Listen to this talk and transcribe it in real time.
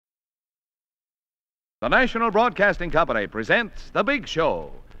The National Broadcasting Company presents The Big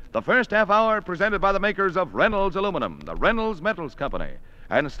Show. The first half hour presented by the makers of Reynolds Aluminum, the Reynolds Metals Company,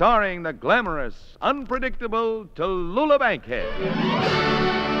 and starring the glamorous, unpredictable Tallulah Bankhead.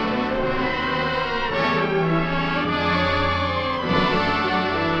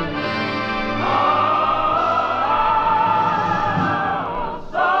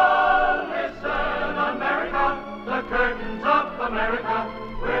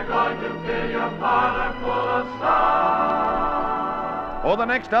 For the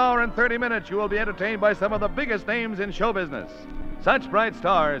next hour and 30 minutes, you will be entertained by some of the biggest names in show business. Such bright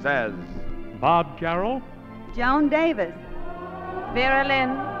stars as Bob Carroll, Joan Davis, Vera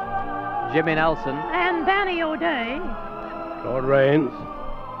Lynn, Jimmy Nelson, and Danny O'Day, Lord Raines,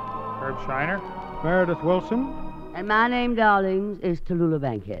 Herb Shiner, Meredith Wilson. And my name, darlings, is Tallulah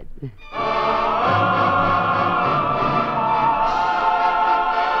Bankhead.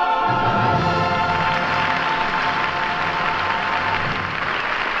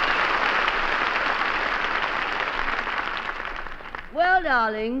 Well,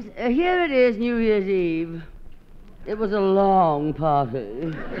 darlings, here it is, New Year's Eve. It was a long party.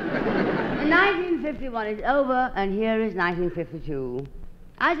 1951 is over, and here is 1952.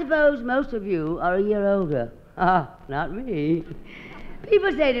 I suppose most of you are a year older. Not me.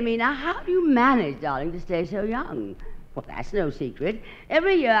 People say to me, now, how do you manage, darling, to stay so young? Well, that's no secret.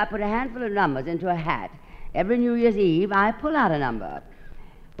 Every year I put a handful of numbers into a hat. Every New Year's Eve I pull out a number.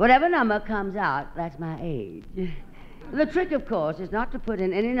 Whatever number comes out, that's my age. The trick, of course, is not to put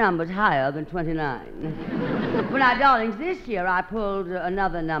in any numbers higher than 29. Well, now, darlings, this year I pulled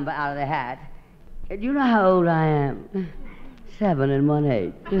another number out of the hat. Do you know how old I am? 7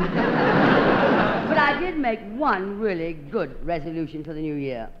 1/8. But I did make one really good resolution for the new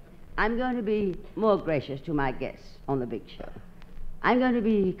year. I'm going to be more gracious to my guests on the big show. I'm going to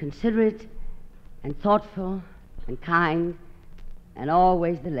be considerate and thoughtful and kind and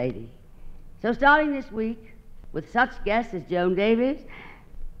always the lady. So starting this week, with such guests as Joan Davis,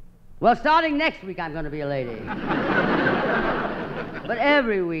 well, starting next week, I'm going to be a lady. But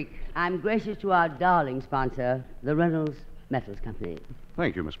every week, I'm gracious to our darling sponsor, the Reynolds Metals Company.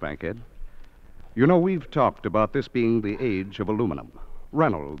 Thank you, Miss Bankhead. You know, we've talked about this being the age of aluminum,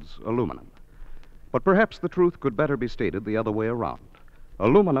 Reynolds aluminum. But perhaps the truth could better be stated the other way around.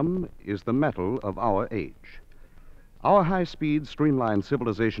 Aluminum is the metal of our age. Our high-speed, streamlined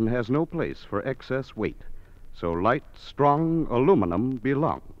civilization has no place for excess weight. So light, strong aluminum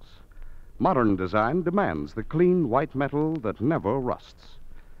belongs. Modern design demands the clean white metal that never rusts.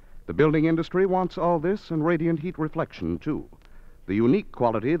 The building industry wants all this and radiant heat reflection, too. The unique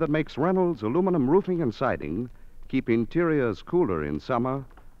quality that makes Reynolds aluminum roofing and siding keep interiors cooler in summer,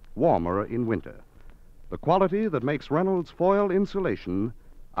 warmer in winter. The quality that makes Reynolds foil insulation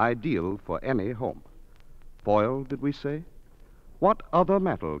ideal for any home. Foil, did we say? What other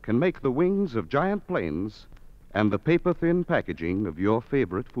metal can make the wings of giant planes and the paper-thin packaging of your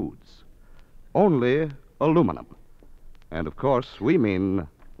favorite foods? Only aluminum. And, of course, we mean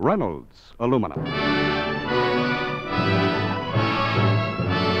Reynolds aluminum.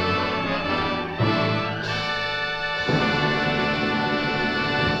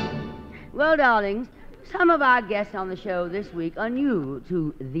 Well, darlings, some of our guests on the show this week are new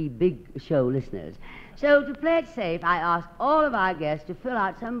to the big show listeners. So to play it safe, I asked all of our guests to fill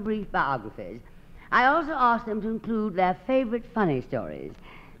out some brief biographies. I also asked them to include their favorite funny stories.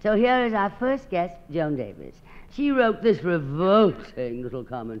 So here is our first guest, Joan Davis. She wrote this revolting little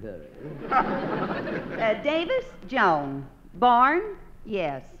commentary. Davis, Joan. Born?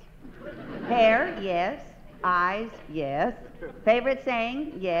 Yes. Hair? Yes. Eyes? Yes. Favorite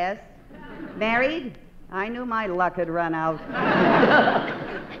saying? Yes. Married? I knew my luck had run out.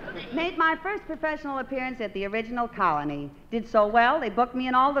 Made my first professional appearance at the original Colony. Did so well, they booked me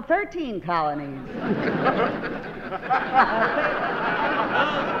in all the 13 colonies.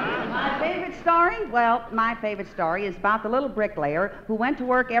 My favorite story? Well, my favorite story is about the little bricklayer who went to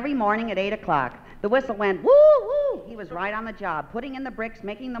work every morning at 8 o'clock. The whistle went, woo, woo. He was right on the job, putting in the bricks,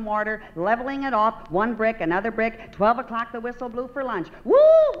 making the mortar, leveling it off, one brick, another brick. 12 o'clock, the whistle blew for lunch. Woo,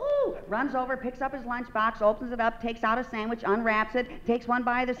 woo. Runs over, picks up his lunchbox, opens it up, takes out a sandwich, unwraps it, takes one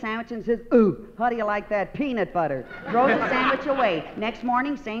bite of the sandwich and says, ooh, how do you like that peanut butter? Throws the sandwich away. Next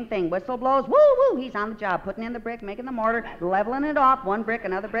morning, same thing. Whistle blows, woo, woo. He's on the job, putting in the brick, making the mortar, leveling it off, one brick,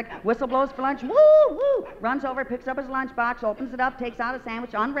 another brick. Whistle blows for lunch, woo, woo. Runs over, picks up his lunchbox, opens it up, takes out a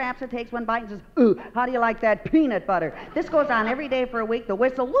sandwich, unwraps it, takes one bite and says, ooh, how do you like that peanut butter? This goes on every day for a week. The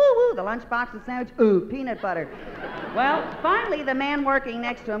whistle, woo, woo. The lunchbox, the sandwich, ooh, peanut butter. Well, finally, the man working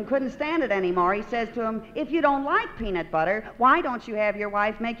next to him couldn't stand it anymore. He says to him, if you don't like peanut butter, why don't you have your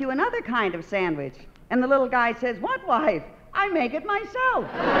wife make you another kind of sandwich? And the little guy says, "What wife? I make it myself."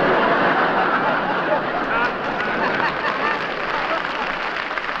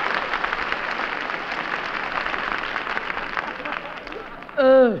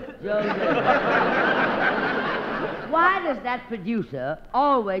 Joseph. Why does that producer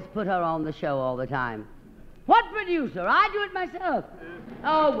always put her on the show all the time? What producer? I do it myself.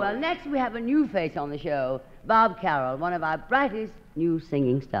 Oh, well, next we have a new face on the show, Bob Carroll, one of our brightest new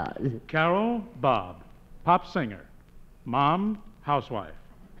singing stars. Carol, Bob, pop singer. Mom, housewife.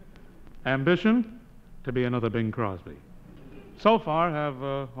 Ambition, to be another Bing Crosby. So far, have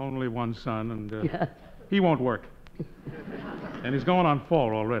only one son, and he won't work. And he's going on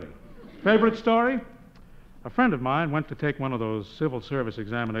 4 already. Favorite story? A friend of mine went to take one of those civil service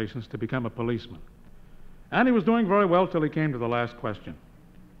examinations to become a policeman. And he was doing very well till he came to the last question.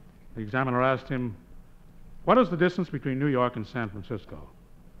 The examiner asked him, "What is the distance between New York and San Francisco?"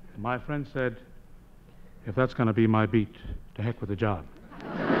 And my friend said, "If that's going to be my beat, to heck with the job."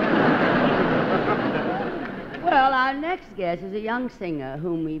 Well, our next guest is a young singer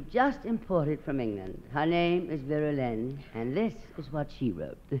whom we've just imported from England. Her name is Vera Lynn, and this is what she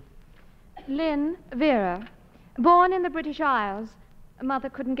wrote. Lynn, Vera. Born in the British Isles. Mother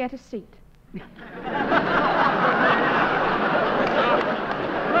couldn't get a seat.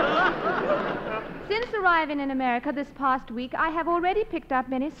 Since arriving in America this past week, I have already picked up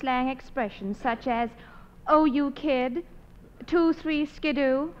many slang expressions such as, "Oh, you kid," 2, 3,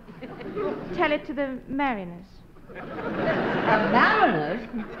 skidoo, "Tell it to the mariners." Mariners?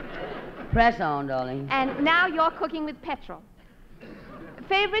 Press on, darling. And now you're cooking with petrol.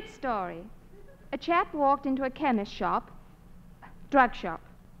 Favorite story. A chap walked into a chemist shop, drug shop,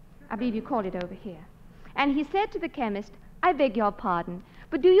 I believe you call it over here. And he said to the chemist, "I beg your pardon,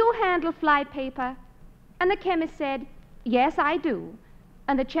 but do you handle fly paper?" And the chemist said, "Yes, I do."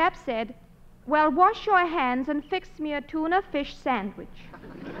 And the chap said, "Well, wash your hands and fix me a tuna fish sandwich."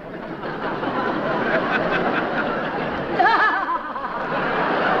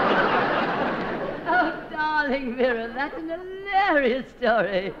 Oh, darling Vera, that's an hilarious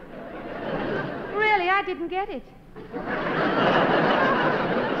story. Really, I didn't get it.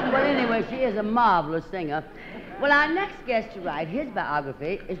 Well, anyway, she is a marvelous singer. Well, our next guest to write his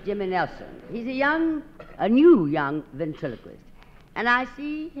biography is Jimmy Nelson. He's a new young ventriloquist. And I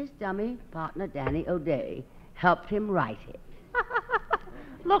see his dummy partner, Danny O'Day, helped him write it.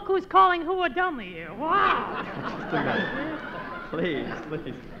 Look who's calling who a dummy here. Wow. Just a minute. Please.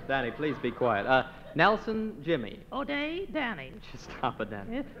 Danny, please be quiet. Nelson, Jimmy. O'Day, Danny. Just stop it,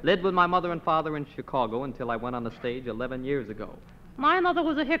 Danny. Yeah. Lived with my mother and father in Chicago until I went on the stage 11 years ago. My mother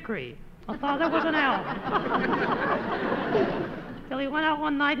was a hickory. My father was an elm. Till he went out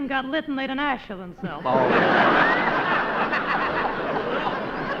one night and got lit and made an ash of himself. Oh.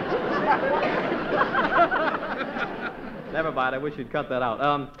 Never mind. I wish you'd cut that out.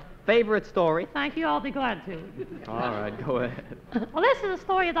 Favorite story? Thank you. I'll be glad to. All right, go ahead. Well, this is a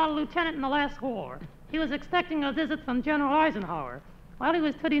story about a lieutenant in the last war. He was expecting a visit from General Eisenhower. Well, he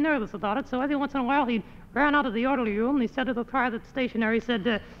was pretty nervous about it, so every once in a while he ran out of the orderly room and he said to the private stationery, he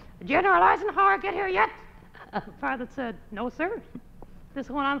said, "General Eisenhower get here yet?" The private said, "No, sir."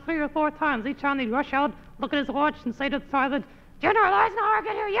 This went on 3 or 4 times. Each time he'd rush out, look at his watch, and say to the private, "General Eisenhower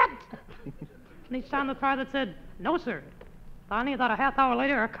get here yet?" And each time the private said, "No, sir." Finally, about a half hour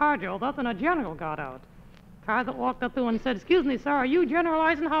later, a car drove up and a general got out. The private walked up to him and said, "Excuse me, sir, are you General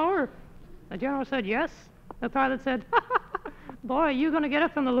Eisenhower?" The general said, "Yes." The private said, "Boy, are you going to get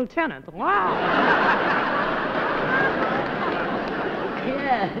it from the lieutenant." Wow.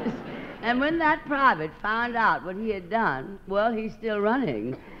 Yes. And when that private found out what he had done, well, he's still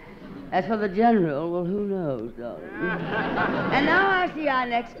running. As for the general, well, who knows, darling. And now I see our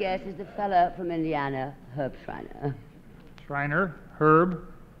next guest is the fella from Indiana, Herb Schreiner. Schreiner, Herb,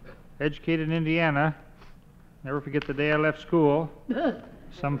 educated in Indiana. Never forget the day I left school.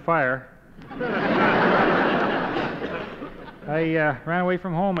 Some fire. I ran away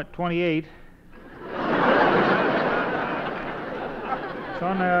from home at 28. It's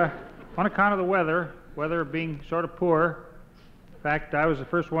on account of the weather being sort of poor. In fact, I was the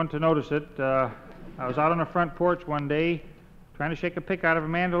first one to notice it. I was out on the front porch one day trying to shake a pick out of a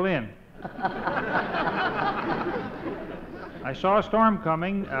mandolin. I saw a storm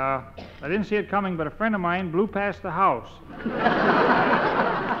coming. I didn't see it coming, but a friend of mine blew past the house.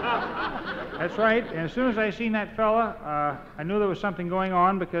 That's right. And as soon as I seen that fella, I knew there was something going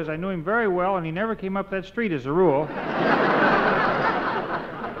on because I knew him very well, and he never came up that street as a rule.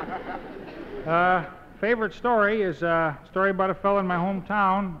 Favorite story is a story about a fellow in my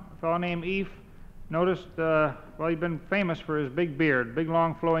hometown, a fellow named Eve. Noticed, well, he'd been famous for his big beard, big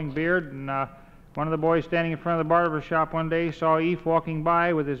long flowing beard, and One of the boys standing in front of the barber shop one day saw Eve walking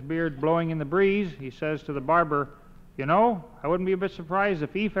by with his beard blowing in the breeze. He says to the barber, "You know, I wouldn't be a bit surprised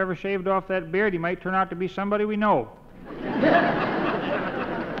if Eve ever shaved off that beard. He might turn out to be somebody we know."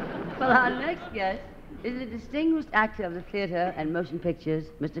 Well, our next guest is a distinguished actor of the theater and motion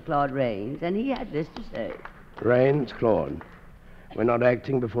pictures, Mr. Claude Rains, and he had this to say. Rains, Claude. We're not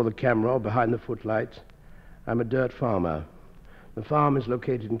acting before the camera or behind the footlights. I'm a dirt farmer. The farm is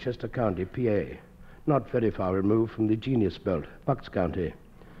located in Chester County, PA, not very far removed from the Genius Belt, Bucks County.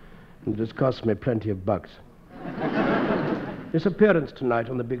 And it has cost me plenty of bucks. This appearance tonight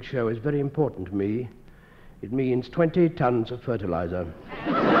on the big show is very important to me. It means 20 tons of fertilizer.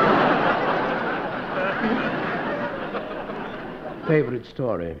 Favorite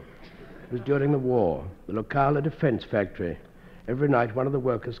story. It was during the war, the Locala Defense Factory. Every night one of the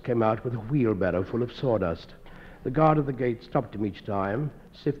workers came out with a wheelbarrow full of sawdust. The guard at the gate stopped him each time,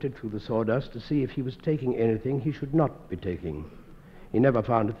 sifted through the sawdust to see if he was taking anything he should not be taking. He never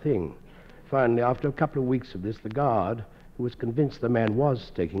found a thing. Finally, after a couple of weeks of this, the guard, who was convinced the man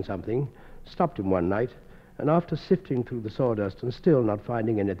was taking something, stopped him one night, and after sifting through the sawdust and still not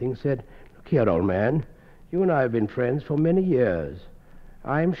finding anything, said, "Look here, old man, you and I have been friends for many years.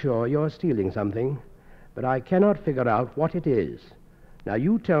 I'm sure you're stealing something, but I cannot figure out what it is. Now,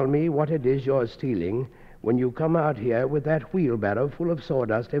 you tell me what it is you're stealing when you come out here with that wheelbarrow full of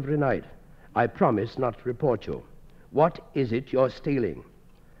sawdust every night. I promise not to report you. What is it you're stealing?"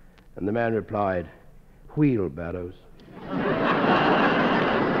 And the man replied, "Wheelbarrows."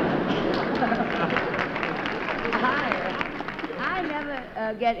 I never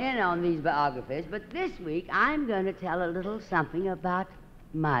get in on these biographies, but this week I'm going to tell a little something about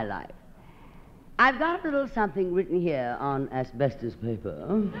my life. I've got a little something written here on asbestos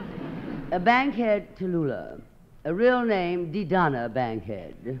paper. A Bankhead Tallulah. A real name, Didana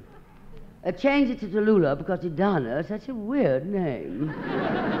Bankhead. I changed it to Tallulah because Didana is such a weird name.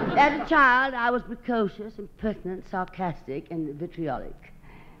 As a child, I was precocious, impertinent, sarcastic, and vitriolic.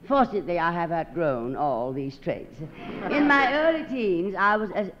 Fortunately, I have outgrown all these traits. In my early teens, I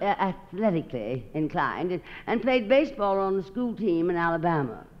was athletically inclined and played baseball on the school team in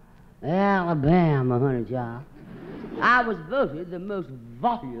Alabama. Alabama, honey child. I was voted the most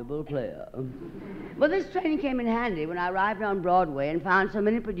voluble player. Well, this training came in handy when I arrived on Broadway and found so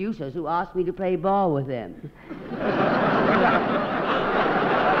many producers who asked me to play ball with them.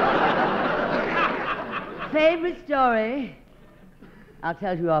 Favorite story? I'll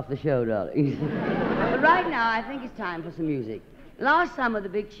tell you off the show, darling. But right now, I think it's time for some music. Last summer, the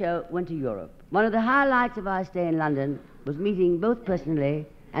big show went to Europe. One of the highlights of our stay in London was meeting both personally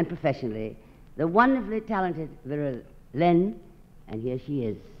and professionally the wonderfully talented Vera Lynn, and here she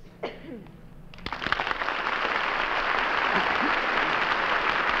is.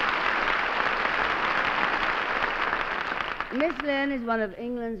 Miss Lynn is one of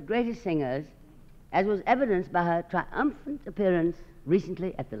England's greatest singers, as was evidenced by her triumphant appearance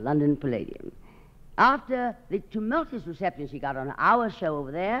recently at the London Palladium. After the tumultuous reception she got on our show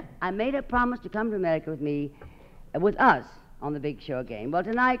over there, I made her promise to come to America with us on the big show again. Well,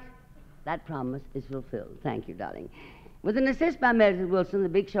 tonight, that promise is fulfilled. Thank you, darling. With an assist by Meredith Wilson, the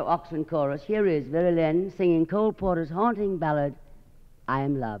Big Show Oxford Chorus, here is Vera Lynn singing Cole Porter's haunting ballad, I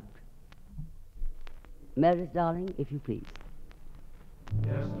Am Loved. Meredith, darling, if you please.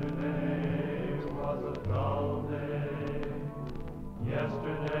 Yesterday was a dull day.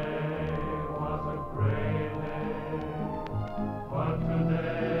 Yesterday was a gray day. But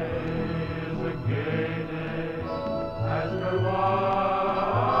today is a gay day. Ask her why,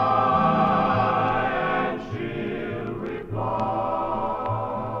 and she'll reply.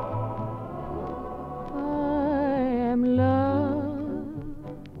 I am loved.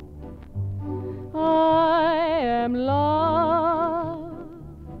 I am loved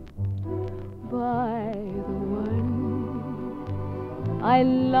by the one I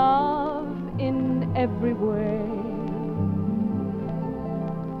love in every way.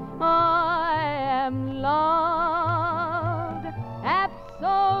 I am loved,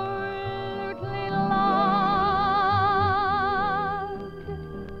 absolutely loved.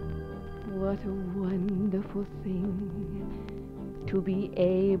 What a wonderful thing to be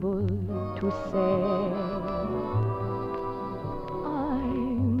able to say,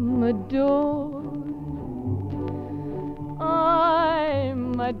 I'm adored,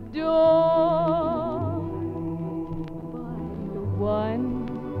 I'm adored by the one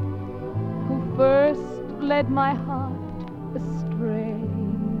who first led my heart astray.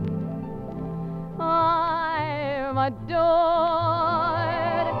 I'm adored,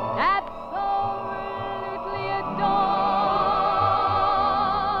 absolutely adored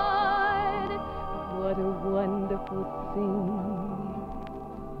wonderful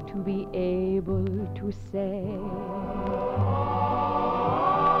thing to be able to say.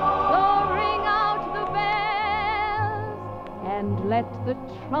 So ring out the bells and let the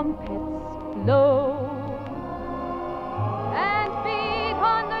trumpets blow. And beat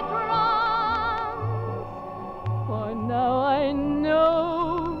on the drums, for now I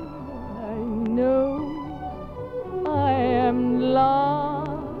know, I am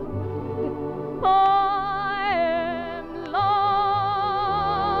loved. I am loved.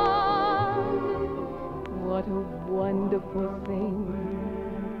 What a wonderful thing.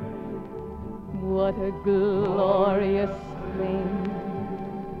 What a glorious thing.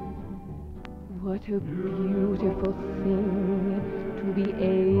 What a beautiful thing to be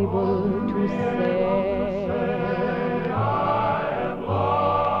able to say. I am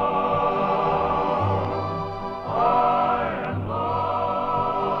loved. I am loved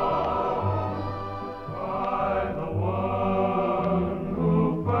by the one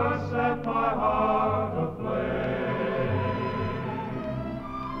who first set my heart aflame.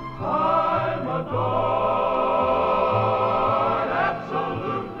 I'm adored,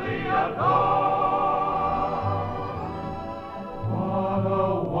 absolutely adored. What a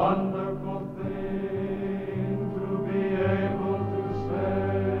wonderful thing to be able to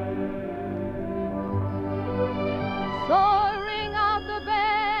say. So ring out the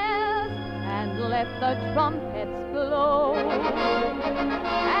bells and let the trumpets blow.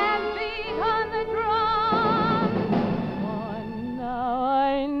 And beat on the drums, for now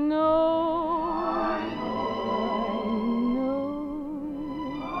I know,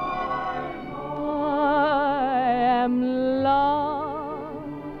 I am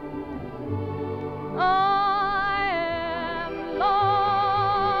loved. I am loved.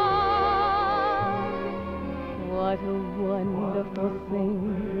 What a wonderful thing.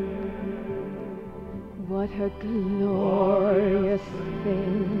 What a glorious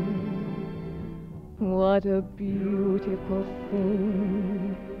thing. What a beautiful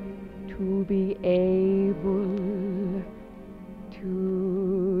thing to be able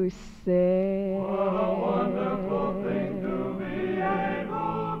to say. What a wonderful thing to be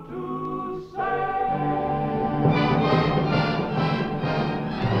able to say.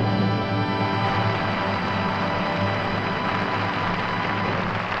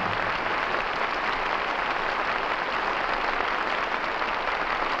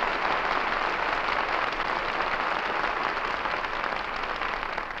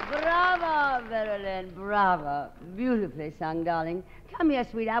 Bravo, Marilyn, bravo. Beautifully sung, darling. Come here,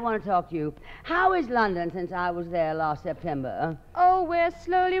 sweet, I want to talk to you. How is London since I was there last September? Oh, we're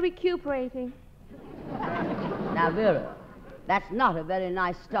slowly recuperating. Now, Vera, that's not a very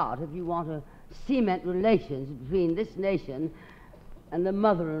nice start if you want to cement relations between this nation and the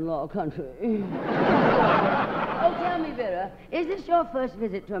mother-in-law country. Oh, tell me, Vera, is this your first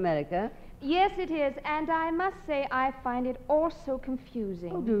visit to America? Yes, it is, and I must say I find it all so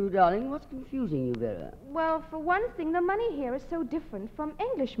confusing. Oh, do, darling, what's confusing you, Vera? Well, for one thing, the money here is so different from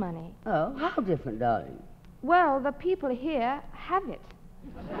English money. Oh, how different, darling? Well, the people here have it.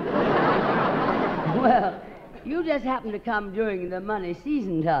 Well, you just happen to come during the money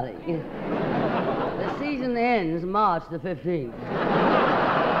season, darling. The season ends March the 15th.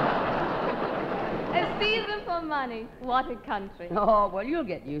 A season for money. What a country. Oh, well, you'll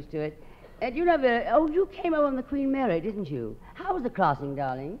get used to it. You know, you came over on the Queen Mary, didn't you? How was the crossing,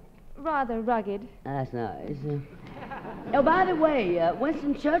 darling? Rather rugged. That's nice. Oh, by the way,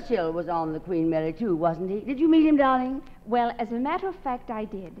 Winston Churchill was on the Queen Mary, too, wasn't he? Did you meet him, darling? Well, as a matter of fact, I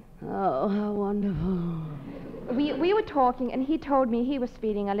did. Oh, how wonderful. We were talking, and he told me he was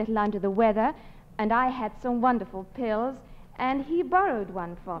feeling a little under the weather, and I had some wonderful pills, and he borrowed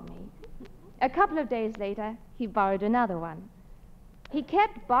one from me. A couple of days later, he borrowed another one. He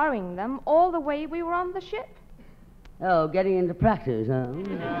kept borrowing them all the way we were on the ship. Oh, getting into practice, huh?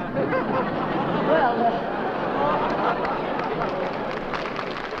 Well,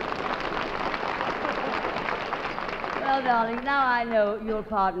 well, darling, now I know you'll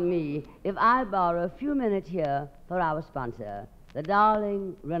pardon me if I borrow a few minutes here for our sponsor, the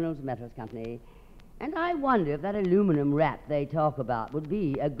darling Reynolds Metals Company. And I wonder if that aluminum wrap they talk about would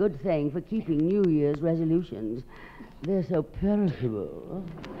be a good thing for keeping New Year's resolutions. They're so perishable.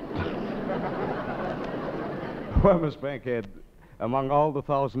 Well, Miss Bankhead, among all the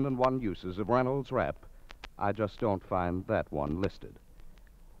 1,001 uses of Reynolds wrap, I just don't find that one listed.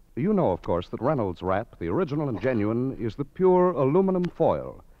 You know, of course, that Reynolds wrap, the original and genuine, is the pure aluminum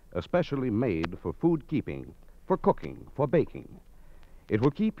foil, especially made for food keeping, for cooking, for baking. It will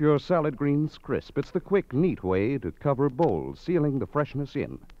keep your salad greens crisp. It's the quick, neat way to cover bowls, sealing the freshness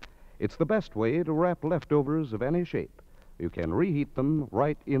in. It's the best way to wrap leftovers of any shape. You can reheat them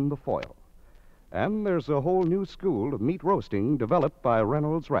right in the foil. And there's a whole new school of meat roasting developed by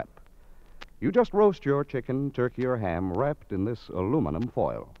Reynolds Wrap. You just roast your chicken, turkey, or ham wrapped in this aluminum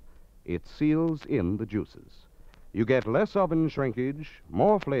foil. It seals in the juices. You get less oven shrinkage,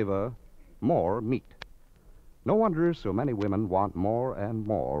 more flavor, more meat. No wonder so many women want more and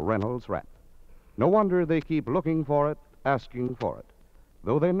more Reynolds Wrap. No wonder they keep looking for it, asking for it,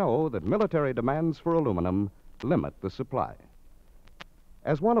 though they know that military demands for aluminum limit the supply.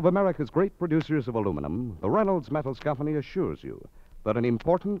 As one of America's great producers of aluminum, the Reynolds Metals Company assures you that an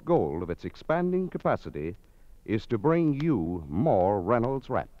important goal of its expanding capacity is to bring you more Reynolds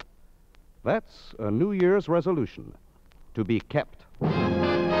Wrap. That's a New Year's resolution, to be kept.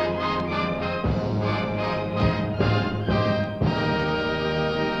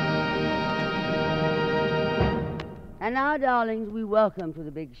 And now, darlings, we welcome to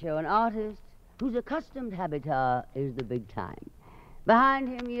the big show an artist whose accustomed habitat is the big time. Behind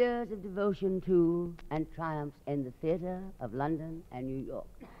him, years of devotion to and triumphs in the theater of London and New York,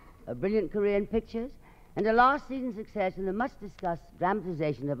 a brilliant career in pictures, and a last season success in the much-discussed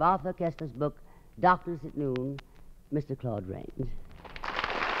dramatization of Arthur Koestler's book, Darkness at Noon, Mr. Claude Rains.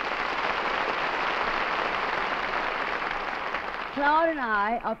 Claude and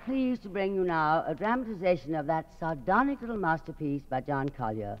I are pleased to bring you now a dramatization of that sardonic little masterpiece by John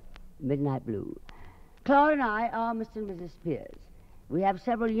Collier, Midnight Blue. Claude and I are Mr. and Mrs. Spears. We have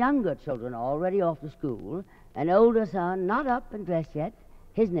several younger children already off to school, an older son not up and dressed yet.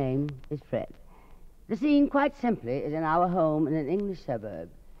 His name is Fred. The scene, quite simply, is in our home in an English suburb.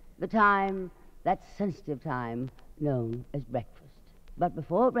 The time, that sensitive time, known as breakfast. But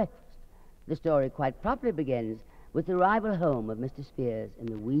before breakfast, the story quite properly begins with the arrival home of Mr. Spears in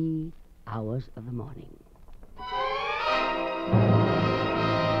the wee hours of the morning.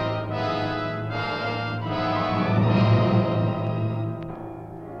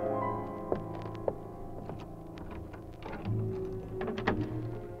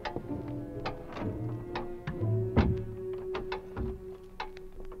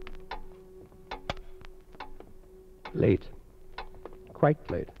 Late. Quite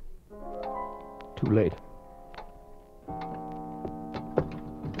late. Too late.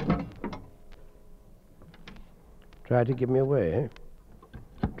 Try to give me away, eh?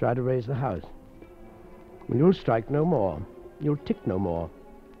 Try to raise the house. Well, you'll strike no more. You'll tick no more.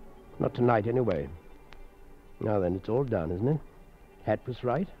 Not tonight, anyway. Now then, it's all done, isn't it? Hat was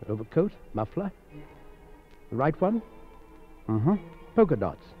right, overcoat, muffler. The right one? Mm-hmm. Polka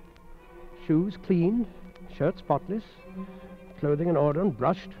dots. Shoes cleaned, shirt spotless, clothing in order and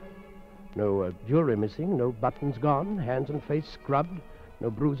brushed. No jewelry missing, no buttons gone, hands and face scrubbed, no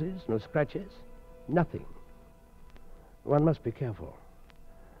bruises, no scratches, nothing. One must be careful.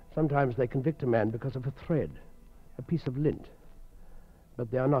 Sometimes they convict a man because of a thread, a piece of lint. But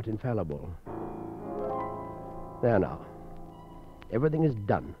they are not infallible. There now. Everything is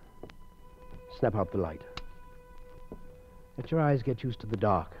done. Snap out the light. Let your eyes get used to the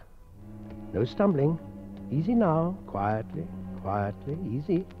dark. No stumbling. Easy now. Quietly, quietly,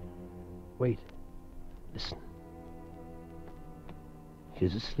 easy. Wait. Listen.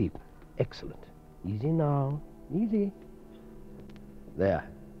 She's asleep. Excellent. Easy now. Easy. There.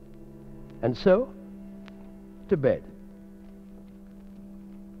 And so, to bed.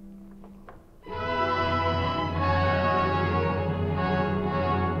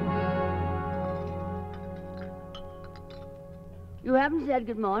 You haven't said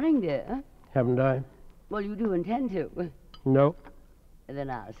good morning, dear. Haven't I? Well, you do intend to. No. Then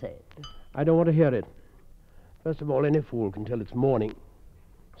I'll say it. I don't want to hear it. First of all, any fool can tell it's morning.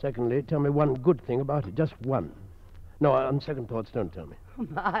 Secondly, tell me one good thing about it. Just one. No, on second thoughts, don't tell me.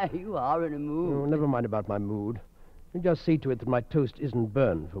 My, you are in a mood. Oh, never mind about my mood. You just see to it that my toast isn't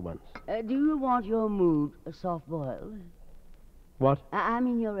burned for once. Do you want your mood soft-boiled? What? I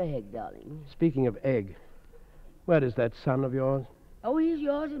mean your egg, darling. Speaking of egg, where is that son of yours? Oh, he's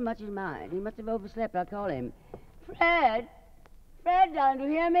yours as much as mine. He must have overslept. I'll call him. Fred! Fred, darling, do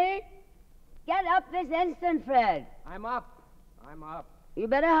you hear me? Get up this instant, Fred. I'm up. I'm up. You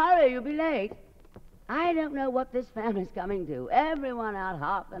better hurry. You'll be late. I don't know what this family's coming to. Everyone out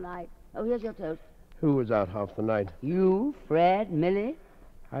half the night. Oh, here's your toast. Who was out half the night? You, Fred, Millie.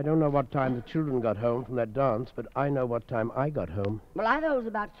 I don't know what time the children got home from that dance, but I know what time I got home. Well, I thought it was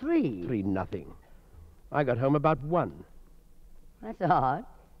about 3. 3 nothing. I got home about 1. That's odd.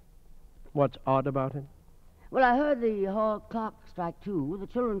 What's odd about it? Well, I heard the hall clock strike 2. The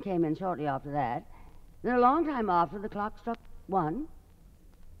children came in shortly after that. Then a long time after, the clock struck 1.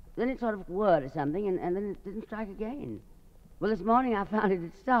 Then it sort of whirred or something, and then it didn't strike again. Well, this morning I found it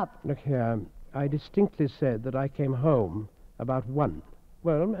had stopped. Look here, I distinctly said that I came home about 1.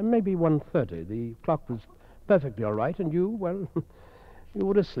 Well, maybe 1:30. The clock was perfectly all right, and you, well, you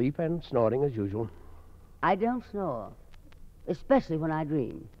were asleep and snoring as usual. I don't snore, especially when I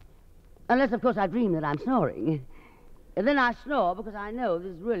dream. Unless, of course, I dream that I'm snoring. And then I snore because I know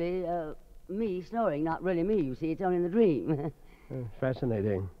this is really me snoring, not really me, you see. It's only in the dream.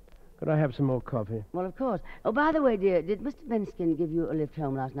 Fascinating. Could I have some more coffee? Well, of course. Oh, by the way, dear, did Mr. Benskin give you a lift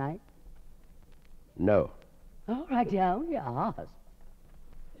home last night? No. All right, down yes.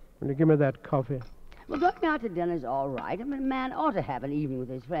 Will you give me that coffee? Well, going out to dinner's all right. I mean, a man ought to have an evening with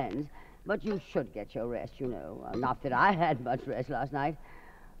his friends. But you should get your rest, you know. Not that I had much rest last night.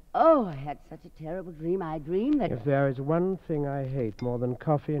 Oh, I had such a terrible dream. I dreamed that... If there is one thing I hate more than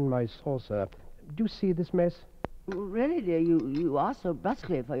coffee in my saucer, do you see this mess? Really, dear, you are so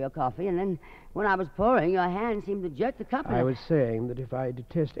brusquely for your coffee, and then when I was pouring, your hand seemed to jerk the cup. I was saying that if I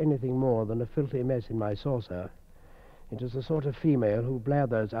detest anything more than a filthy mess in my saucer, it is the sort of female who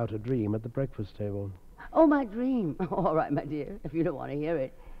blathers out a dream at the breakfast table. Oh, my dream. All right, my dear, if you don't want to hear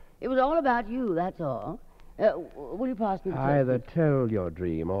it. It was all about you, that's all. Will you pass me the Either tell your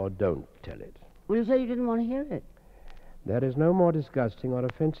dream or don't tell it. Well, you say you didn't want to hear it. There is no more disgusting or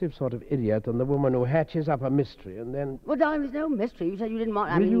offensive sort of idiot than the woman who hatches up a mystery and then... Well, darling, there's no mystery. You said you didn't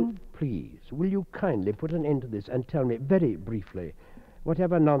want... Will you kindly put an end to this and tell me very briefly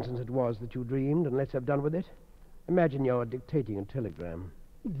whatever nonsense it was that you dreamed, and let's have done with it? Imagine you're dictating a telegram.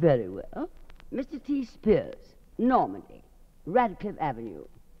 Very well. Mr. T. Spears, Normandy, Radcliffe Avenue,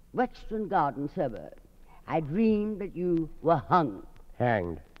 Wexton Garden suburb. I dreamed that you were hung.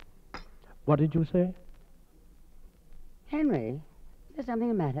 Hanged. What did you say? Henry, is there something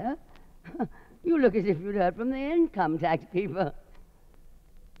the matter? You look as if you'd heard from the income tax people.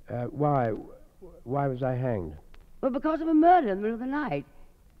 Why was I hanged? Well, because of a murder in the middle of the night.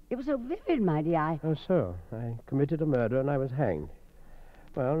 It was so vivid, my dear. Oh, so. I committed a murder and I was hanged.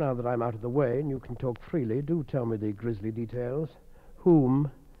 Well, now that I'm out of the way and you can talk freely, do tell me the grisly details. Whom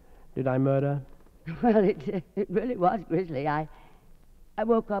did I murder? Well, it really was grisly. I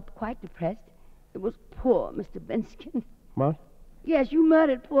woke up quite depressed. It was poor Mr. Benskin. What? Yes, you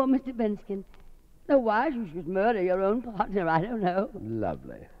murdered poor Mr. Benskin. Though why you should murder your own partner, I don't know.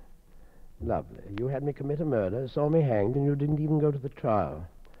 Lovely. Lovely. You had me commit a murder, saw me hanged, and you didn't even go to the trial.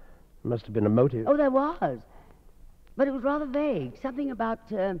 There must have been a motive. Oh, there was. But it was rather vague. Something about,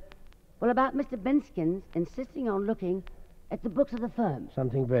 about Mr. Benskin's insisting on looking at the books of the firm.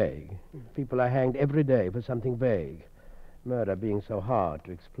 Something vague. People are hanged every day for something vague. Murder being so hard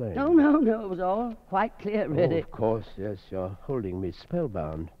to explain. No. It was all quite clear, really. Oh, of course, yes. You're holding me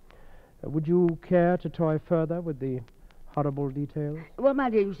spellbound. Would you care to toy further with the horrible details? Well, my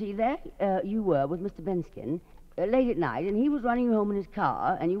dear, you see, there you were with Mr. Benskin late at night, and he was running you home in his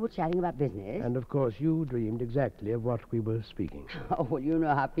car, and you were chatting about business. And, of course, you dreamed exactly of what we were speaking. Oh, well, you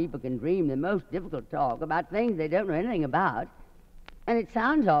know how people can dream the most difficult talk about things they don't know anything about. And it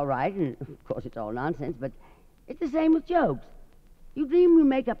sounds all right, and, of course, it's all nonsense, but it's the same with jokes. You dream you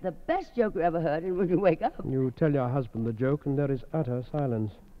make up the best joke you ever heard, and when you wake up... You tell your husband the joke, and there is utter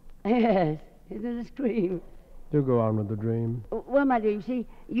silence. Yes, isn't it a scream? Do go on with the dream. Well, my dear, you see,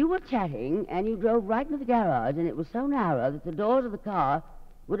 you were chatting, and you drove right into the garage, and it was so narrow that the doors of the car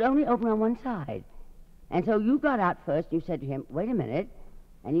would only open on one side. And so you got out first, and you said to him, wait a minute,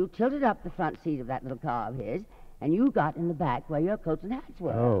 and you tilted up the front seat of that little car of his, and you got in the back where your coats and hats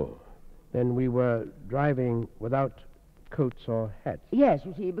were. Oh. Then we were driving without coats or hats. Yes,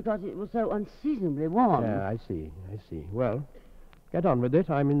 you see, because it was so unseasonably warm. Yeah, I see. Well, get on with it.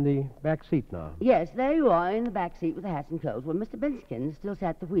 I'm in the back seat now. Yes, there you are in the back seat with the hats and coats. Well, Mr. Benskin still sat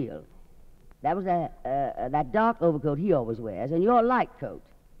at the wheel. That was that dark overcoat he always wears, and your light coat.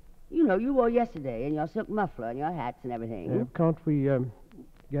 You know, you wore yesterday, and your silk muffler and your hats and everything. Can't we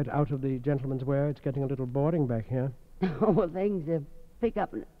get out of the gentleman's wear? It's getting a little boring back here. Oh, well, things pick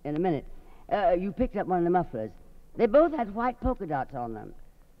up in a minute. You picked up one of the mufflers. They both had white polka dots on them.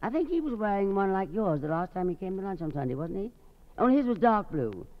 I think he was wearing one like yours the last time he came to lunch on Sunday, wasn't he? Only his was dark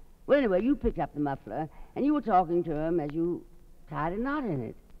blue. Well, anyway, you picked up the muffler, and you were talking to him as you tied a knot in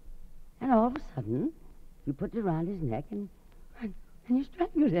it. And all of a sudden, you put it around his neck and you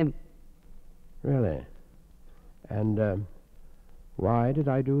strangled him. Really? And why did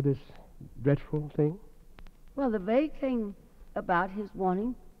I do this dreadful thing? Well, the vague thing about his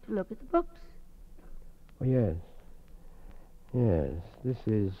wanting to look at the books. Oh, yes. Yes, this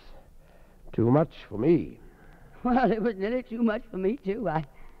is too much for me. Well, it was nearly too much for me, too.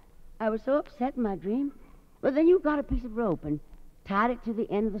 I was so upset in my dream. Well, then you got a piece of rope and tied it to the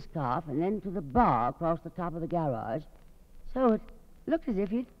end of the scarf and then to the bar across the top of the garage So it looked as if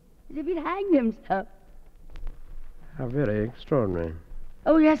he'd hanged himself. How very extraordinary.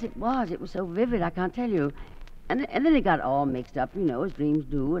 Oh, yes, it was. It was so vivid, I can't tell you. And then it got all mixed up, as dreams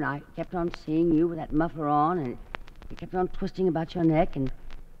do, and I kept on seeing you with that muffler on, and it kept on twisting about your neck, and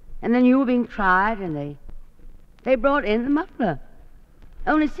then you were being tried, and they brought in the muffler.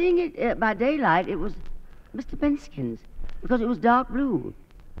 Only seeing it by daylight, it was Mr. Benskin's, because it was dark blue.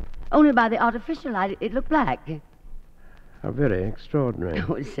 Only by the artificial light, it looked black. How very extraordinary.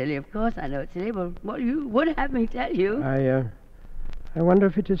 Oh, it's silly, of course, I know it's silly. Well, what you would have me tell you. I wonder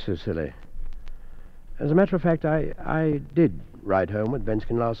if it is so silly. As a matter of fact, I did ride home with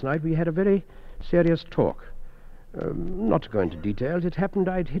Benskin last night. We had a very serious talk. Not to go into details, it happened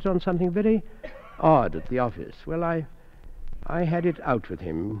I'd hit on something very odd at the office. Well, I had it out with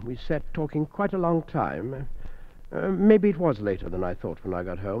him. We sat talking quite a long time. Maybe it was later than I thought when I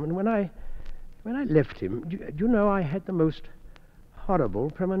got home. And when I left him, do you know, I had the most horrible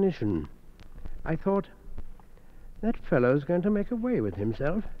premonition. I thought, that fellow's going to make away with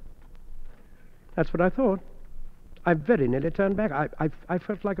himself. That's what I thought. I very nearly turned back. I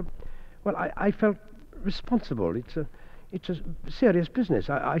felt like I felt responsible. It's a serious business.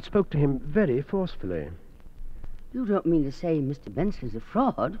 I spoke to him very forcefully. You don't mean to say Mr. Benson's a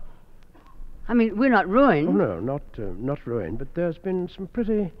fraud? I mean, we're not ruined. Oh, no, not ruined, but there's been some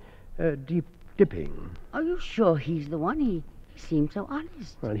pretty deep dipping. Are you sure he's the one? He seemed so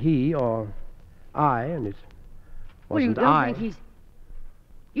honest. Well, he or I, and it wasn't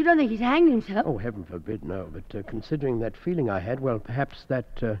You don't think he's hanged himself? Oh, heaven forbid, no. But considering that feeling I had, well, perhaps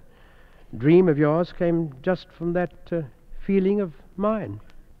that dream of yours came just from that feeling of mine.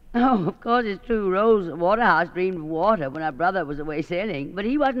 Oh, of course it's true. Rose Waterhouse dreamed of water when her brother was away sailing, but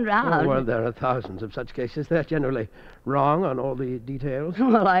he wasn't drowned. Oh, well, there are thousands of such cases. They're generally wrong on all the details.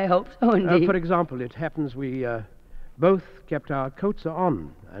 Well, I hope so, indeed. For example, it happens we both kept our coats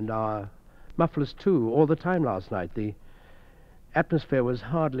on and our mufflers, too, all the time last night. The atmosphere was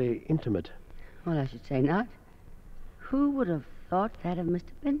hardly intimate. Well, I should say not. Who would have thought that of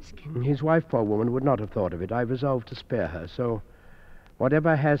Mr. Benskin? His wife, poor woman, would not have thought of it. I resolved to spare her, so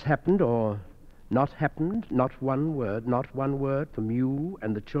whatever has happened or not happened, not one word from you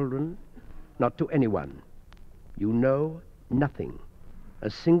and the children, not to anyone. You know nothing. A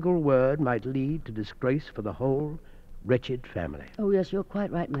single word might lead to disgrace for the whole wretched family. Oh, yes, you're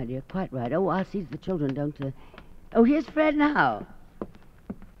quite right, my dear, quite right. Oh, I'll see to the children, don't you? Oh, here's Fred now.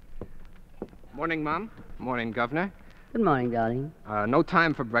 Morning, Mom. Morning, Governor. Good morning, darling. No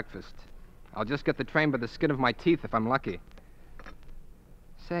time for breakfast. I'll just get the train by the skin of my teeth if I'm lucky.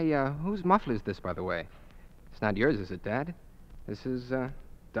 Say, whose muffler is this, by the way? It's not yours, is it, Dad? This is,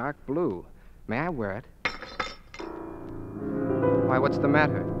 dark blue. May I wear it? Why, what's the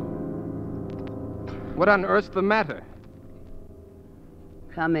matter? What on earth's the matter?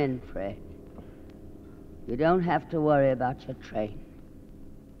 Come in, Fred. You don't have to worry about your train.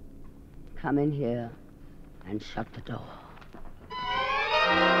 Come in here and shut the door.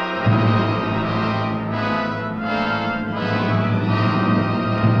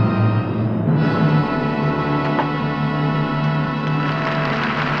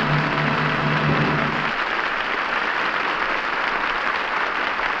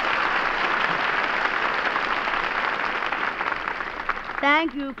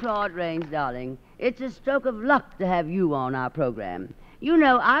 Thank you, Claude Rains, darling. It's a stroke of luck to have you on our program. You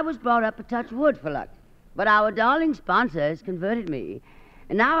know, I was brought up to touch wood for luck, but our darling sponsors converted me.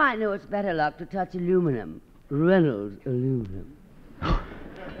 And now I know it's better luck to touch aluminum. Reynolds aluminum.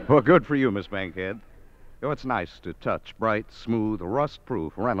 Well, good for you, Miss Bankhead. Oh, it's nice to touch bright, smooth,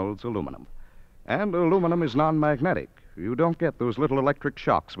 rust-proof Reynolds aluminum. And aluminum is non-magnetic. You don't get those little electric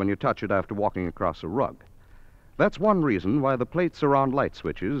shocks when you touch it after walking across a rug. That's one reason why the plates around light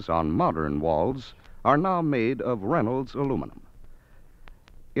switches on modern walls are now made of Reynolds aluminum.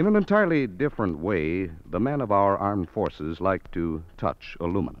 In an entirely different way, the men of our armed forces like to touch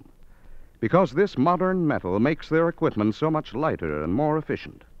aluminum, because this modern metal makes their equipment so much lighter and more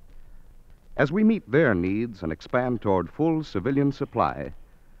efficient. As we meet their needs and expand toward full civilian supply,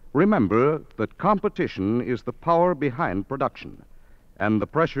 remember that competition is the power behind production and the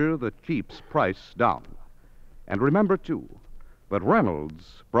pressure that keeps price down. And remember, too, that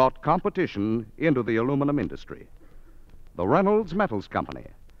Reynolds brought competition into the aluminum industry. The Reynolds Metals Company,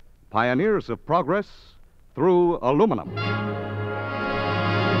 pioneers of progress through aluminum.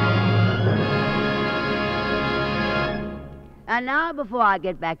 And now, before I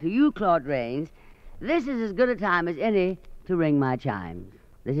get back to you, Claude Rains, this is as good a time as any to ring my chimes.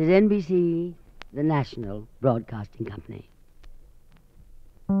 This is NBC, the National Broadcasting Company.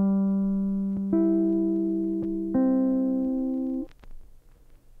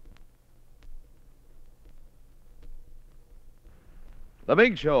 The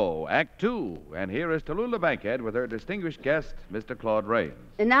Big Show, Act Two. And here is Tallulah Bankhead with her distinguished guest, Mr. Claude Rains.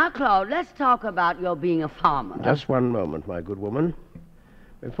 And now, Claude, let's talk about your being a farmer. Just one moment, my good woman.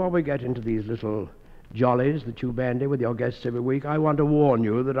 Before we get into these little jollies that you bandy with your guests every week, I want to warn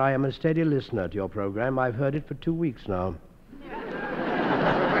you that I am a steady listener to your program. I've heard it for 2 weeks now.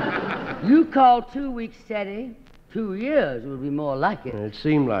 You call 2 weeks steady? 2 years would be more like it. It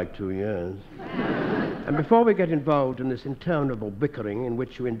seemed like 2 years. And before we get involved in this interminable bickering in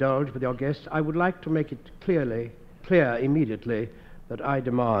which you indulge with your guests, I would like to make it clear immediately that I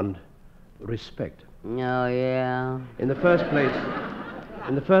demand respect. Oh, yeah? In the first place,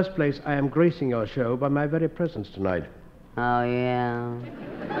 I am gracing your show by my very presence tonight. Oh, yeah?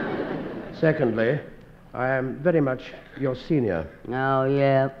 Secondly, I am very much your senior. Oh,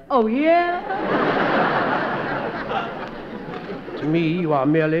 yeah? Oh, yeah? To me, you are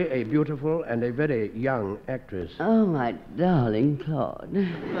merely a beautiful and a very young actress. Oh, my darling Claude.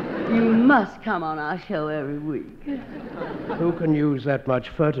 You must come on our show every week. Who can use that much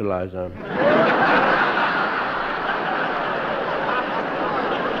fertilizer?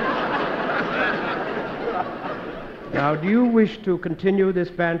 Now, do you wish to continue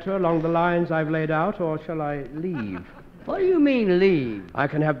this banter along the lines I've laid out, or shall I leave? What do you mean, leave? I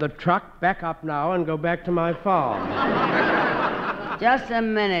can have the truck back up now and go back to my farm. Just a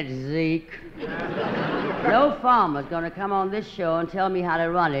minute, Zeke. No farmer's going to come on this show and tell me how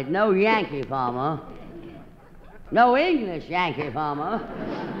to run it. No Yankee farmer. No English Yankee farmer.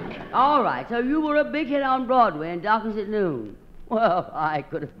 All right, so you were a big hit on Broadway in Darkness at Noon. Well, I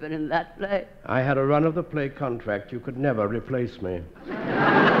could have been in that play. I had a run-of-the-play contract. You could never replace me.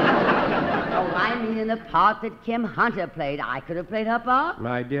 Oh, I mean in the part that Kim Hunter played. I could have played her part.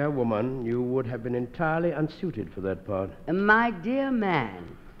 My dear woman, you would have been entirely unsuited for that part. My dear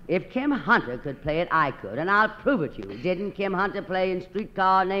man, if Kim Hunter could play it, I could, and I'll prove it to you. Didn't Kim Hunter play in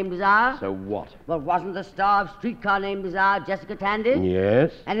Streetcar Named Desire? So what? Well, wasn't the star of Streetcar Named Desire Jessica Tandy?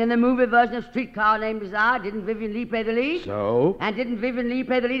 Yes. And in the movie version of Streetcar Named Desire, didn't Vivian Leigh play the lead? So? And didn't Vivian Leigh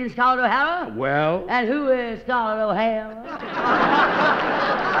play the lead in Scarlett O'Hara? Well? And who is Scarlett O'Hara?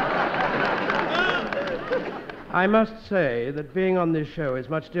 I must say that being on this show is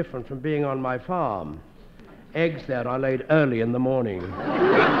much different from being on my farm. Eggs there are laid early in the morning.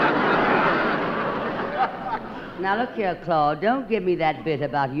 Now, look here, Claude. Don't give me that bit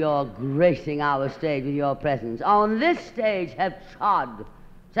about your gracing our stage with your presence. On this stage have trod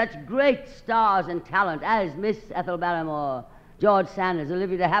such great stars and talent as Miss Ethel Barrymore, George Sanders,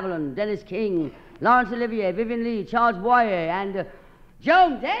 Olivia de Havilland, Dennis King, Laurence Olivier, Vivian Leigh, Charles Boyer, and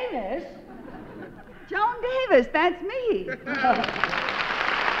Joan Davis. Joan Davis, that's me.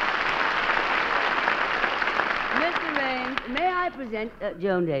 Mr. Raines, may I present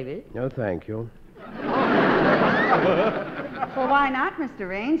Joan Davis? No, thank you. Well, why not, Mr.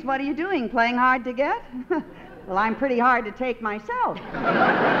 Raines? What are you doing, playing hard to get? Well, I'm pretty hard to take myself.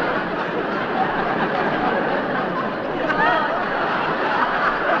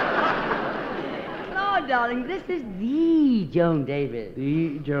 Claude, darling, this is the Joan Davis.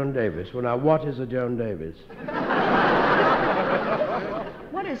 The Joan Davis. Well, now, what is a Joan Davis?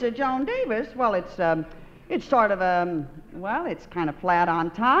 What is a Joan Davis? Well, it's sort of well, it's kind of flat on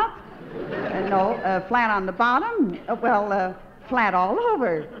top. No, flat on the bottom. Flat all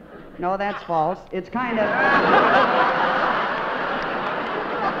over. No, that's false. It's kind of...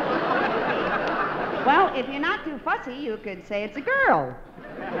 Well, if you're not too fussy, you could say it's a girl.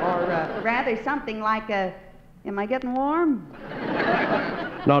 Or rather something like a... Am I getting warm?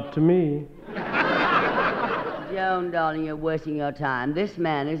 Not to me. Joan, darling, you're wasting your time. This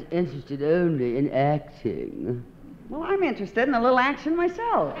man is interested only in acting. Well, I'm interested in a little action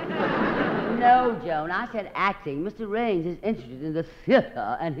myself. No, Joan, I said acting. Mr. Raines is interested in the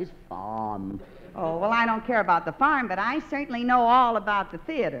theater and his farm. Oh, well, I don't care about the farm, but I certainly know all about the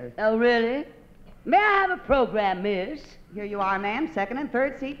theater. Oh, really? May I have a program, miss? Here you are, ma'am, second and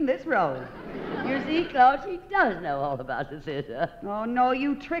third seat in this row. You see, Claude, she does know all about the theater. Oh, no,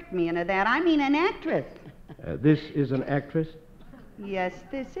 you tricked me into that. I mean an actress. This is an actress? Yes,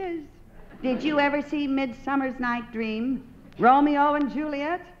 this is. Did you ever see Midsummer's Night Dream? Romeo and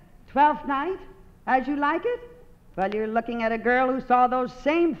Juliet? Twelfth Night? As You Like It? Well, you're looking at a girl who saw those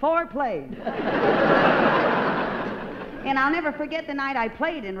same 4 plays. And I'll never forget the night I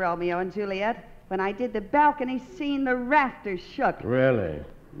played in Romeo and Juliet. When I did the balcony scene, the rafters shook. Really?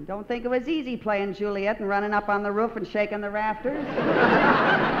 Don't think it was easy playing Juliet and running up on the roof and shaking the rafters.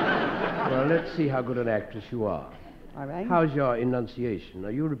 Well, let's see how good an actress you are. All right. How's your enunciation? Now,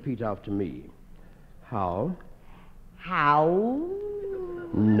 you repeat after me. How? How?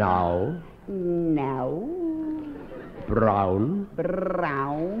 Now. Now. Brown.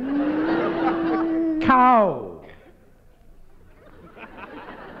 Brown. Cow.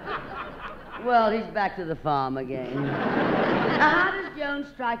 Well, he's back to the farm again. How does Joan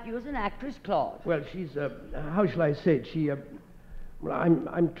strike you as an actress, Claude? Well, she's, how shall I say it? Well,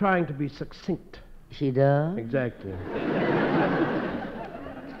 I'm trying to be succinct. She does? Exactly.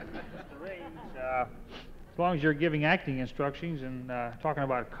 As long as you're giving acting instructions and talking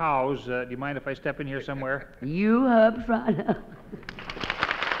about cows, do you mind if I step in here somewhere? You, Herb Fryner.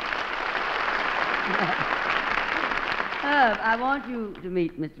 Herb, I want you to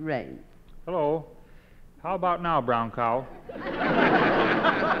meet Mr. Raines. Hello. How about now, brown cow?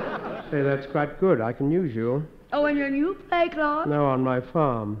 Say, that's quite good. I can use you. Oh, and your new play, Claude? No, on my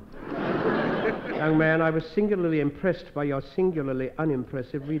farm. Young man, I was singularly impressed by your singularly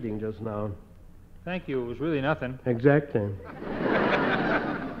unimpressive reading just now. Thank you. It was really nothing. Exactly.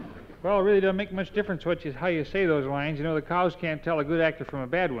 Well, it really doesn't make much difference how you say those lines. You know, the cows can't tell a good actor from a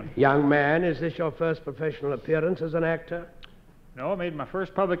bad one. Young man, is this your first professional appearance as an actor? No, I made my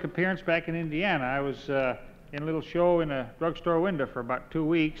first public appearance back in Indiana. I was in a little show in a drugstore window for about 2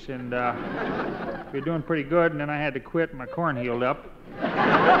 weeks, and we were doing pretty good, and then I had to quit, and my corn healed up.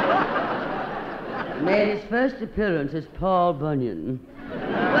 Made his first appearance as Paul Bunyan.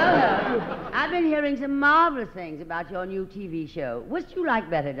 Well, I've been hearing some marvelous things about your new TV show. Which do you like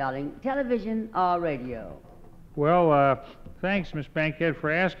better, darling, television or radio? Well, thanks, Miss Bankhead, for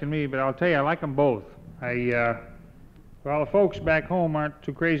asking me, but I'll tell you, I like them both. Well, the folks back home aren't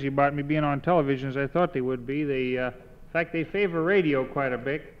too crazy about me being on television as I thought they would be. In fact, they favor radio quite a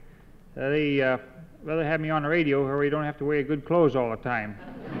bit. They rather have me on the radio where we don't have to wear good clothes all the time.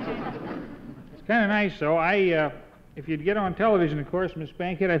 It's kind of nice, though. If you'd get on television, of course, Miss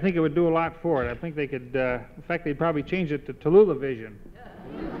Bankhead, I think it would do a lot for it. I think they could, in fact, they'd probably change it to Tallulah Vision.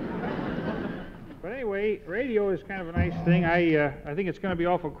 But anyway, radio is kind of a nice thing. I think it's going to be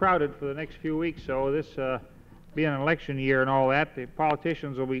awful crowded for the next few weeks, so this being an election year and all that, the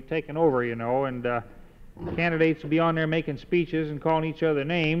politicians will be taking over, you know, and candidates will be on there making speeches and calling each other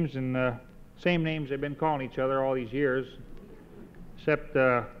names, and same names they've been calling each other all these years, except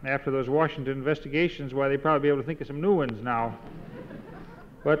after those Washington investigations, why, they'd probably be able to think of some new ones now.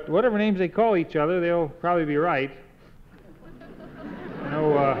 But whatever names they call each other, they'll probably be right. You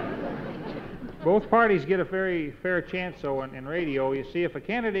know, both parties get a very fair chance, though, in radio. You see, if a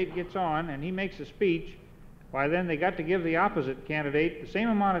candidate gets on and he makes a speech, why, then they got to give the opposite candidate the same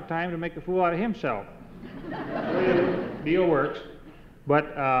amount of time to make a fool out of himself. That's the way the deal works.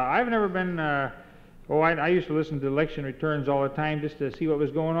 But I've never been, I used to listen to election returns all the time just to see what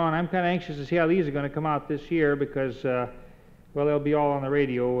was going on. I'm kind of anxious to see how these are going to come out this year because, well, they'll be all on the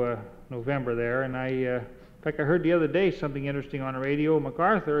radio November there. And in fact, I heard the other day something interesting on the radio.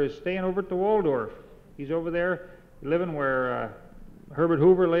 MacArthur is staying over at the Waldorf. He's over there living where Herbert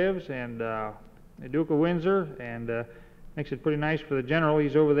Hoover lives, and the Duke of Windsor, and makes it pretty nice for the general.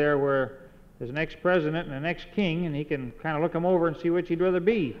 He's over there where there's an ex-president and an ex-king, and he can kind of look them over and see which he'd rather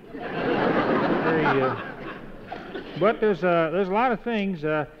be. But there's a lot of things.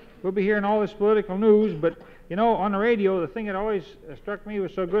 We'll be hearing all this political news, but, you know, on the radio, the thing that always struck me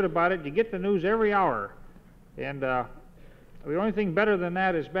was so good about it, you get the news every hour. And the only thing better than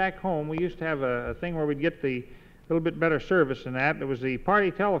that is back home, we used to have a thing where we'd get the little bit better service than that. It was the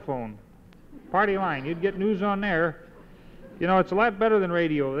party telephone. Party line. You'd get news on there. You know, it's a lot better than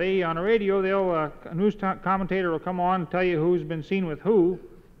radio. On the radio, a news commentator will come on and tell you who's been seen with who,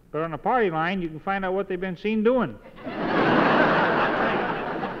 but on a party line, you can find out what they've been seen doing.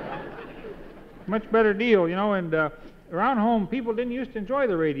 Much better deal, you know, and around home, people didn't used to enjoy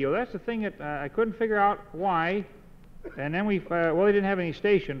the radio. That's the thing that I couldn't figure out why. And then they didn't have any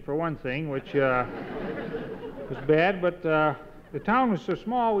station, for one thing, which was bad, but the town was so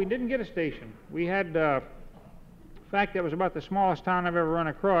small, we didn't get a station. We had, in fact, that was about the smallest town I've ever run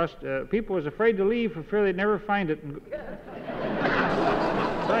across. People was afraid to leave for fear they'd never find it.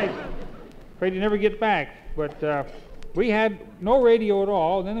 Right. Afraid you'd never get back. But we had no radio at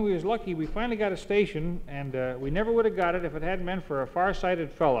all, and then we was lucky. We finally got a station, and we never would have got it if it hadn't been for a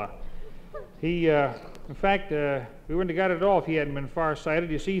far-sighted fella. He, in fact, we wouldn't have got it at all if he hadn't been far-sighted.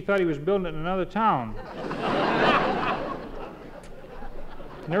 You see, he thought he was building it in another town.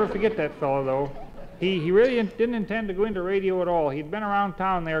 Never forget that fellow, though. He really didn't intend to go into radio at all. He'd been around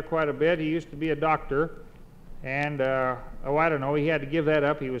town there quite a bit. He used to be a doctor. And, I don't know, he had to give that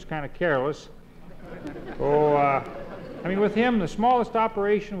up. He was kind of careless. I mean, with him, the smallest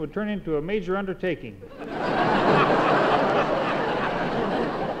operation would turn into a major undertaking.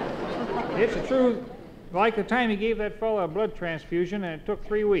 It's the truth. Like the time he gave that fellow a blood transfusion, and it took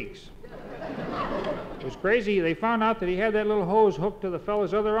 3 weeks. It was crazy. They found out that he had that little hose hooked to the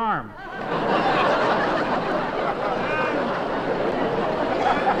fellow's other arm.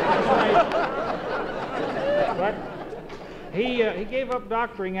 But he gave up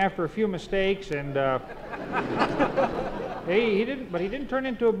doctoring after a few mistakes, and he didn't turn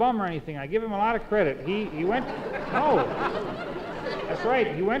into a bum or anything. I give him a lot of credit. He went, no, that's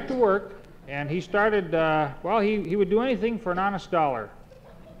right. He went to work, and he started. He would do anything for an honest dollar.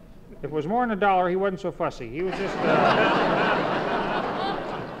 If it was more than $1, he wasn't so fussy. He was just.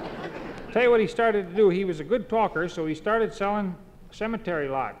 Tell you what he started to do. He was a good talker, so he started selling cemetery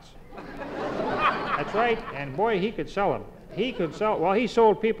lots. That's right, and boy, he could sell them. He could sell, well, he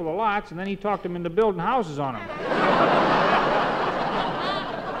sold people the lots, and then he talked them into building houses on them.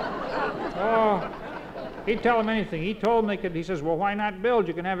 Oh, he'd tell them anything. He told them they could, he says, well, why not build?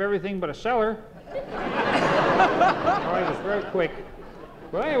 You can have everything but a cellar. Oh, he was very quick.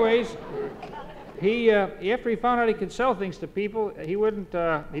 Well, anyways, after he found out he could sell things to people, he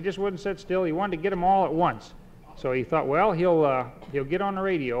just wouldn't sit still. He wanted to get them all at once. So he thought, well, he'll get on the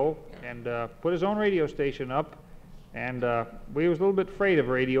radio and put his own radio station up. And we was a little bit afraid of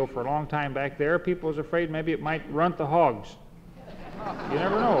radio for a long time back there. People was afraid maybe it might runt the hogs. You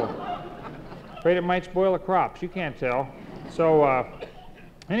never know. Afraid it might spoil the crops. You can't tell. So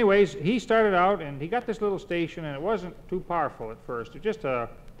anyways, he started out, and he got this little station, and it wasn't too powerful at first. It just, well,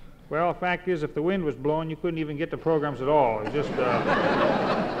 the fact is, if the wind was blowing, you couldn't even get the programs at all. It was just,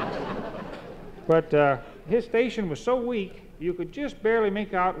 but his station was so weak, you could just barely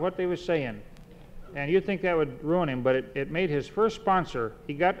make out what they were saying. And you'd think that would ruin him, but it made his first sponsor.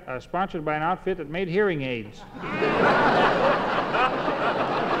 He got sponsored by an outfit that made hearing aids.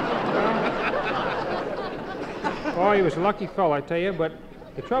 Oh, he was a lucky fellow, I tell you, but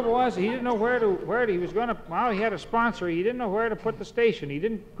the trouble was he didn't know where he was going to, well, he had a sponsor. He didn't know where to put the station.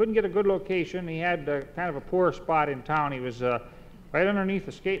 Couldn't get a good location. He had kind of a poor spot in town. He was right underneath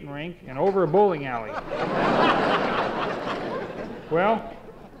a skating rink and over a bowling alley. Well,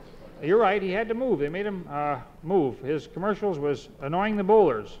 you're right, he had to move. They made him move. His commercials was annoying the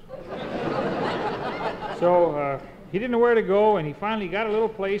bowlers. So he didn't know where to go, and he finally got a little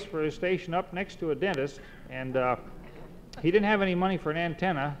place for his station up next to a dentist, and he didn't have any money for an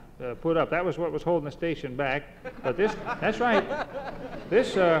antenna put up. That was what was holding the station back. But that's right.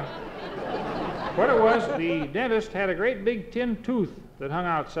 What it was, the dentist had a great big tin tooth that hung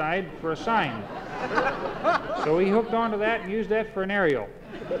outside for a sign. So he hooked onto that and used that for an aerial.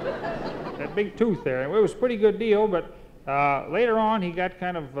 That big tooth there. It was a pretty good deal, but later on he got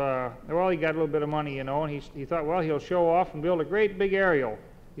kind of, he got a little bit of money, you know, and he thought, well, he'll show off and build a great big aerial.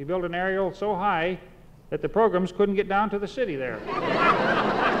 He built an aerial so high that the programs couldn't get down to the city there.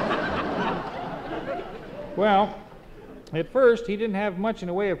 Well, at first he didn't have much in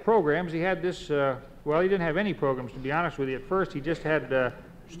the way of programs. He had this, he didn't have any programs, to be honest with you. At first he just had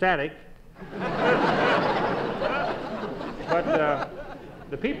static. But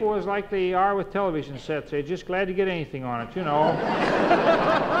the people was like they are with television sets. They're just glad to get anything on it, you know.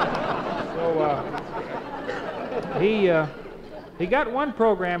 So he got one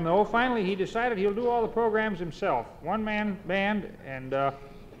program, though. Finally, he decided he'll do all the programs himself. One-man band, and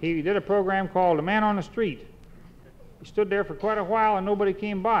he did a program called The Man on the Street. He stood there for quite a while, and nobody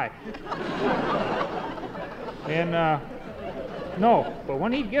came by. And, no, but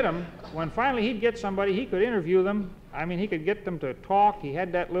when he'd get them, when finally he'd get somebody, he could interview them. I mean, he could get them to talk. He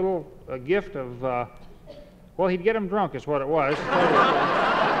had that little gift of, he'd get them drunk is what it was.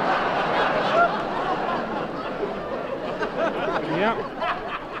 Yep.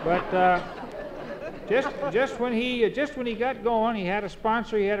 But just when he got going, he had a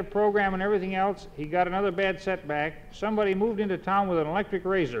sponsor, he had a program and everything else. He got another bad setback. Somebody moved into town with an electric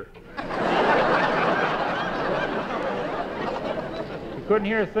razor. He couldn't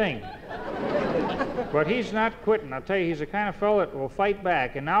hear a thing. But he's not quitting. I'll tell you, he's the kind of fellow that will fight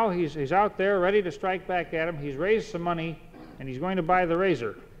back. And now he's out there ready to strike back at him. He's raised some money, and he's going to buy the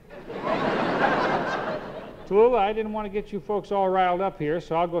razor. Tallulah, I didn't want to get you folks all riled up here,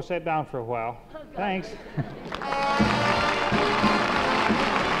 so I'll go sit down for a while. Thanks.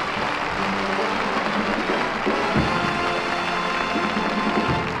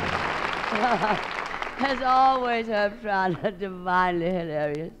 As always, Herb, divinely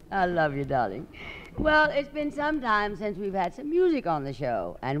hilarious. I love you, darling. Well, it's been some time since we've had some music on the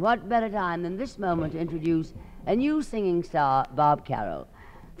show, and what better time than this moment to introduce a new singing star, Bob Carroll.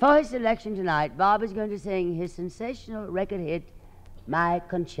 For his selection tonight, Bob is going to sing his sensational record hit, My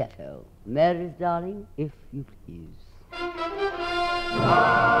Concerto. Meredith, darling, if you please.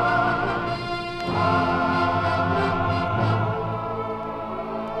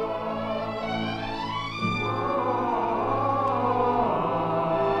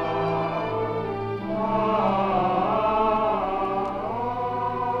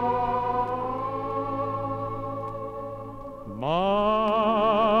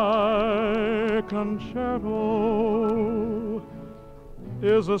 My concerto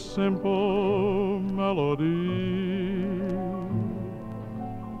is a simple melody,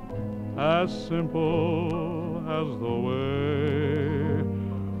 as simple as the way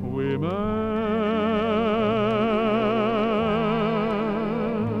we met.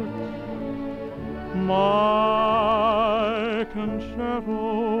 My concerto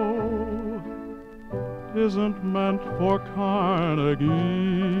isn't meant for Carnegie,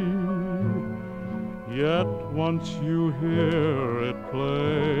 yet once you hear it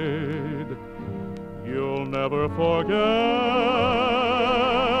played, you'll never forget.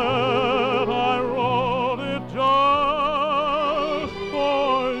 I wrote it just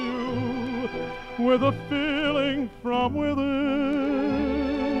for you, with a feeling from within.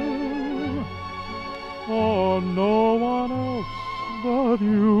 Oh, no one else but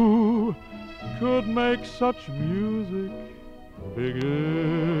you could make such music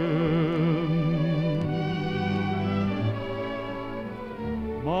begin.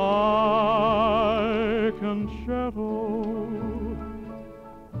 My concerto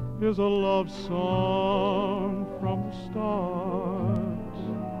is a love song from the start,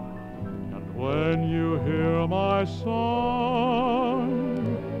 and when you hear my song,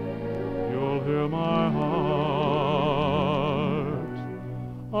 you'll hear my heart.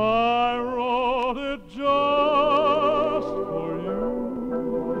 I wrote it just for you,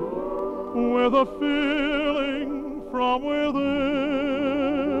 with a feeling from within.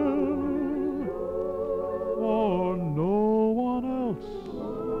 Oh, no one else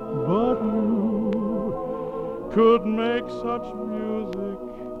but you could make such music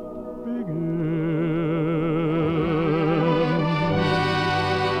begin.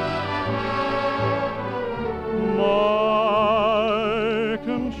 My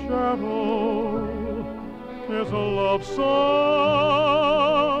concerto is a love song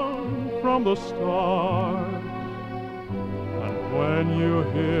from the start, and when you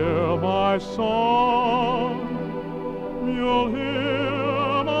hear my song, you'll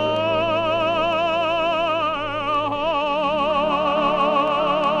hear my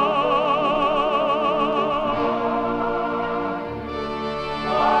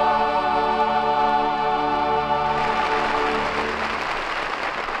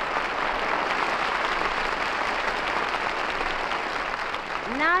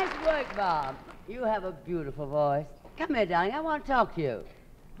Nice work, Bob. You have a beautiful voice. Come here, darling. I want to talk to you.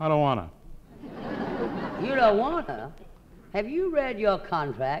 I don't wanna. You don't want to? Have you read your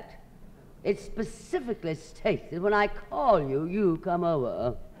contract? It specifically states that when I call you, you come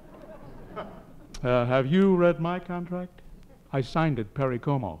over. Have you read my contract? I signed it, Perry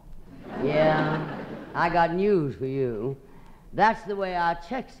Como. Yeah, I got news for you. That's the way our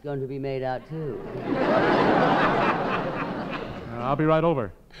check's going to be made out, too. I'll be right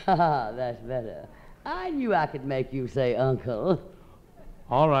over. Ha, that's better. I knew I could make you say uncle.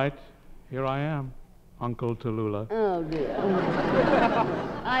 All right, here I am, Uncle Tallulah. Oh, dear.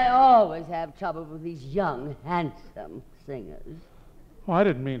 I always have trouble with these young, handsome singers. Oh, I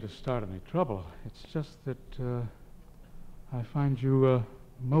didn't mean to start any trouble. It's just that I find you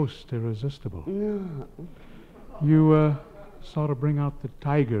most irresistible. No. You sort of bring out the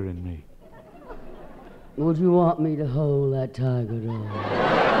tiger in me. Would you want me to hold that tiger doll?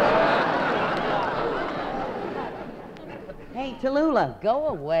 Hey, Tallulah, go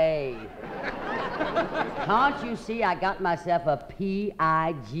away. Can't you see I got myself a P-I-G-E-O-N?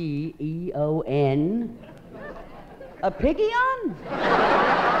 A piggy-on?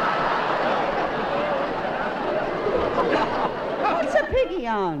 What's a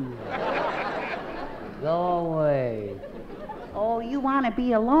piggy-on? Go away. Oh, you want to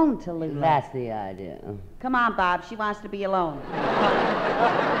be alone, Tallulah. That's the idea. Come on, Bob. She wants to be alone.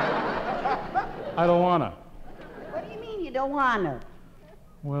 I don't wanna. What do you mean you don't want to?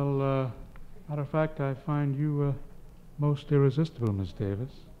 Well, matter of fact, I find you most irresistible, Miss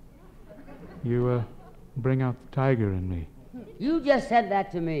Davis. You bring out the tiger in me. You just said that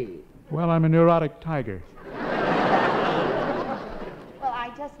to me. Well, I'm a neurotic tiger. Well,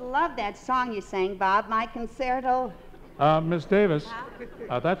 I just love that song you sang, Bob, my concerto. Miss Davis,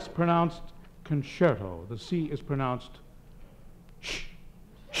 that's pronounced concerto. The C is pronounced sh.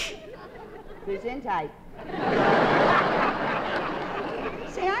 Gesundheit.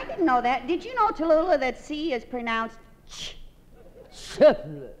 Say, I didn't know that. Did you know, Tallulah, that C is pronounced ch?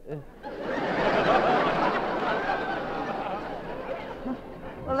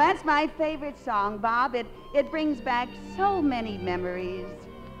 Well, that's my favorite song, Bob. It brings back so many memories.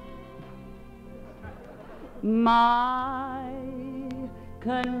 My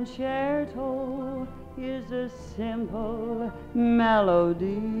concerto is a simple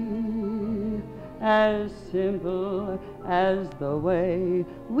melody, as simple as the way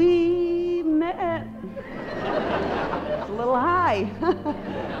we met. It's a little high.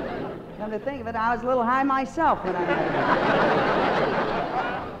 Come to think of it, I was a little high myself when I met her.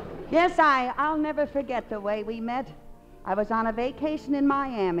 Yes, I'll never forget the way we met. I was on a vacation in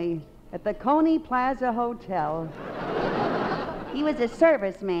Miami at the Coney Plaza Hotel. He was a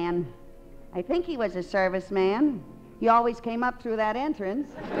serviceman. I think he was a serviceman. He always came up through that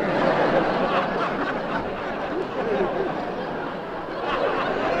entrance.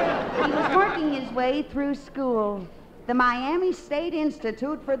 He was working his way through school, the Miami State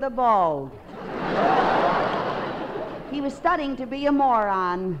Institute for the Bald. He was studying to be a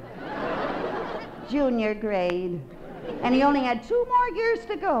moron, junior grade, and he only had 2 more years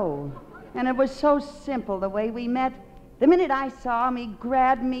to go. And it was so simple the way we met. The minute I saw him, he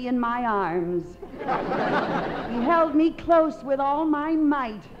grabbed me in my arms. He held me close with all my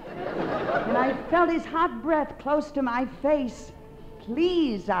might, and I felt his hot breath close to my face.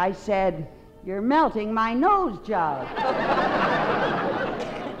 Please, I said, you're melting my nose job.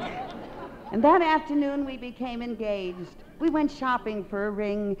 And that afternoon, we became engaged. We went shopping for a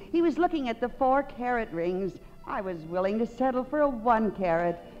ring. He was looking at the 4-carat rings. I was willing to settle for a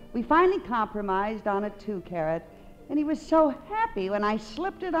 1-carat. We finally compromised on a 2-carat. And he was so happy when I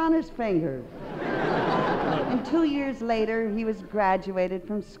slipped it on his finger. And 2 years later, he was graduated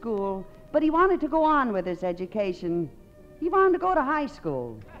from school, but he wanted to go on with his education. He wanted to go to high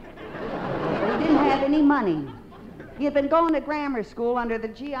school. But he didn't have any money. He had been going to grammar school under the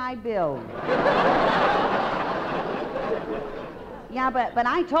GI Bill. Yeah, but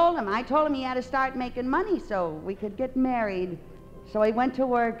I told him he had to start making money so we could get married. So he went to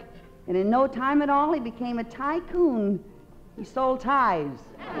work. And in no time at all, he became a tycoon. He sold ties.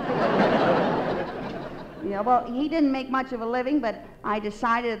 Yeah, well, he didn't make much of a living, but I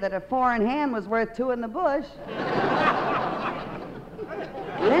decided that a 4 in hand was worth 2 in the bush.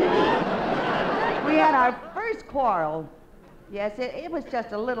 Then we had our first quarrel. Yes, it was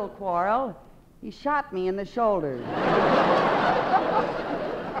just a little quarrel. He shot me in the shoulder.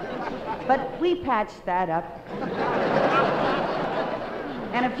 But we patched that up.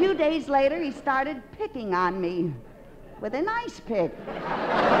 And a few days later, he started picking on me with an ice pick.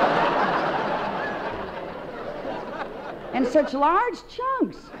 And such large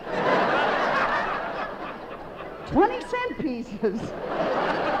chunks. 20-cent pieces.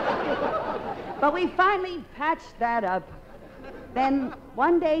 But we finally patched that up. Then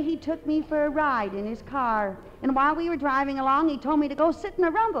one day he took me for a ride in his car. And while we were driving along, he told me to go sit in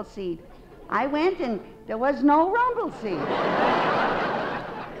the rumble seat. I went and there was no rumble seat.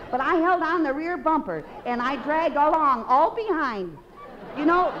 But I held on the rear bumper, and I dragged along, all behind. You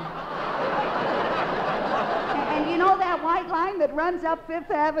know, and you know that white line that runs up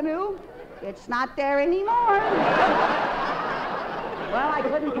 5th Avenue? It's not there anymore. Well, I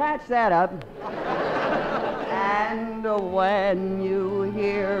couldn't patch that up. And when you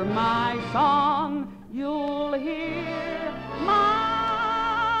hear my song, you'll hear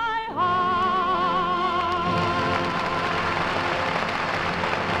my heart.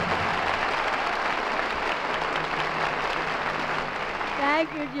 Thank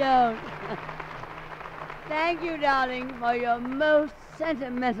you, Joan. Thank you, darling, for your most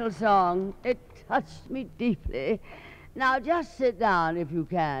sentimental song. It touched me deeply. Now, just sit down, if you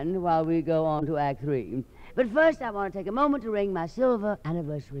can, while we go on to Act 3. But first, I want to take a moment to ring my silver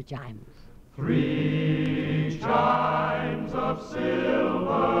anniversary chimes. 3 chimes of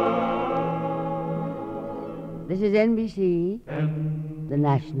silver. This is NBC, the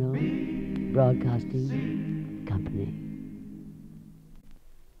National Broadcasting Company.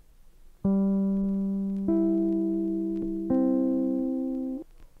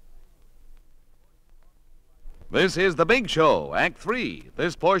 This is The Big Show, Act 3.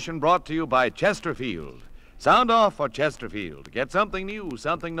 This portion brought to you by Chesterfield. Sound off for Chesterfield. Get something new,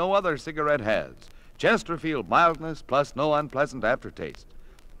 something no other cigarette has. Chesterfield mildness plus no unpleasant aftertaste.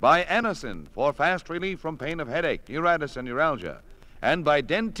 By Anacin for fast relief from pain of headache, neuritis, and neuralgia. And by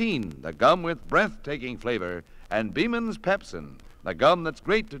Dentine, the gum with breathtaking flavor, and Beeman's Pepsin, the gum that's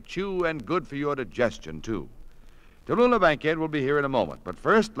great to chew and good for your digestion, too. Tallulah Bankhead will be here in a moment, but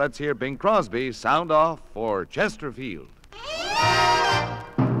first let's hear Bing Crosby's Sound Off for Chesterfield.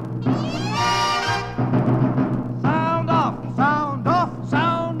 Sound off, sound off,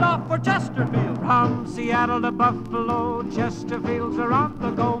 sound off for Chesterfield. From Seattle Seattle to Buffalo, Chesterfields are on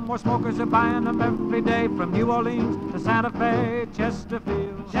the go. More smokers are buying them every day. From New Orleans to Santa Fe,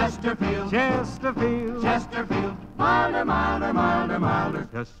 Chesterfield. Chesterfield. Chesterfield. Chesterfield. Milder, milder, milder, milder.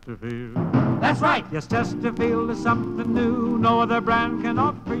 Chesterfield. That's right. Yes, Chesterfield is something new. No other brand can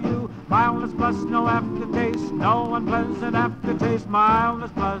offer you. Mildness plus no aftertaste. No unpleasant aftertaste.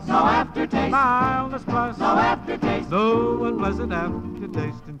 Mildness plus No aftertaste. Mildness plus No aftertaste. No unpleasant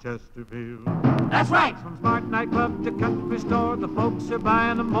aftertaste in Chesterfield. That's right. From smart nightclub to country store, the folks are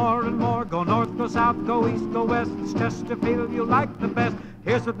buying them more and more. Go north, go south, go east, go west. It's Chesterfield you like the best.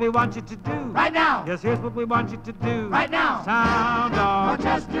 Here's what we want you to do. Right now. Yes, here's what we want you to do. Right now. Sound off. For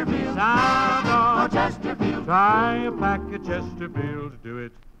Chesterfield. Sound off. For Chesterfield. Try a pack of Chesterfield. Do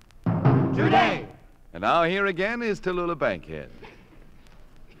it today. And now here again is Tallulah Bankhead.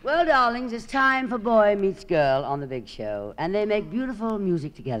 Well, darlings, it's time for Boy Meets Girl on The Big Show, and they make beautiful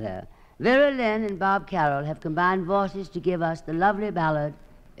music together. Vera Lynn and Bob Carroll have combined voices to give us the lovely ballad,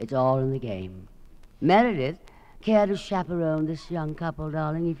 It's All in the Game. Meredith, care to chaperone this young couple,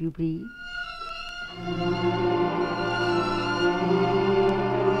 darling, if you please?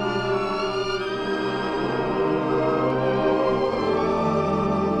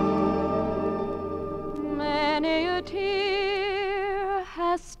 Many a tear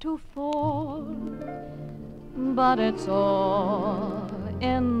has to fall, but it's all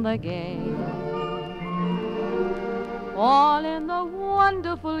in the game. All in the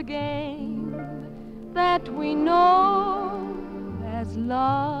wonderful game that we know as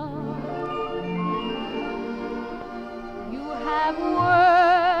love. You have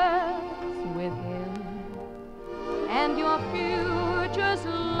words with him, and your future's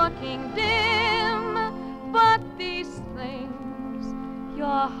looking dim, but these things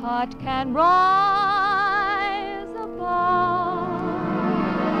your heart can rise above.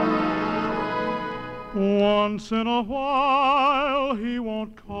 Once in a while he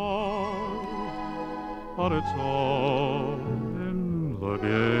won't call, but it's all in the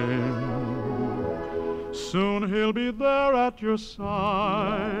game. Soon he'll be there at your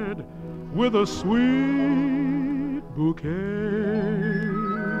side with a sweet bouquet,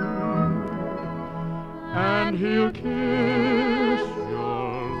 and he'll kiss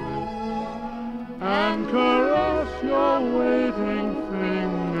your lips and caress your waiting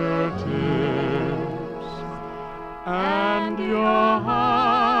fingertips, and your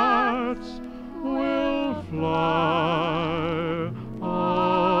hearts will fly away.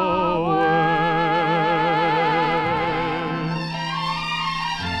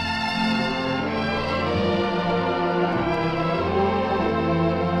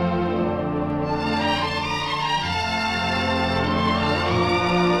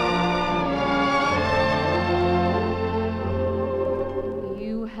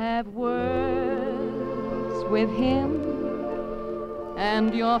 You have words with him,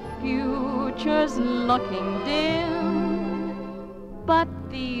 and your future's looking dim, but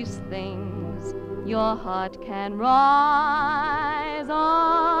these things your heart can rise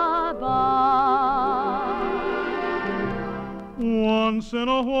above. Once in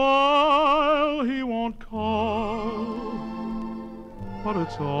a while he won't call, but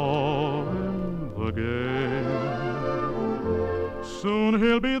it's all in the game. Soon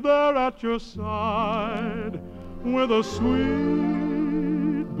he'll be there at your side with a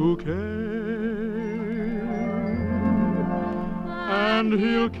sweet bouquet, and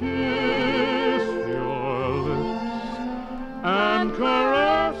he'll kiss your lips and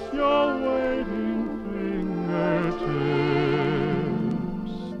caress your waiting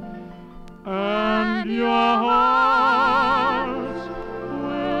fingertips, and your hearts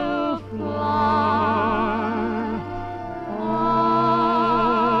will fly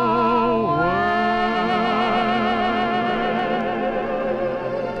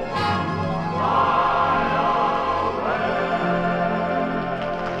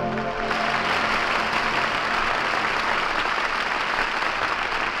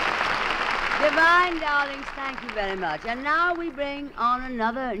Divine darlings, thank you very much. And now we bring on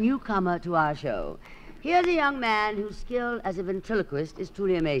another newcomer to our show. Here's a young man whose skill as a ventriloquist is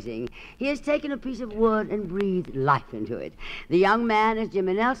truly amazing. He has taken a piece of wood and breathed life into it. The young man is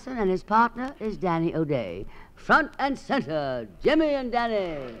Jimmy Nelson, and his partner is Danny O'Day. Front and center, Jimmy and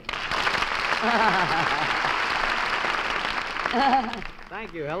Danny.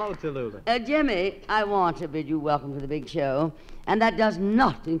 Thank you. Hello, Tallulah. Jimmy, I want to bid you welcome to the big show, and that does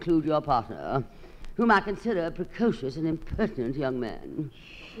not include your partner, whom I consider a precocious and impertinent young man.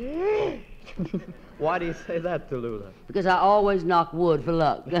 Why do you say that, Tallulah? Because I always knock wood for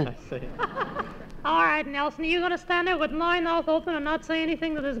luck. I see. All right, Nelson, are you going to stand there with my mouth open and not say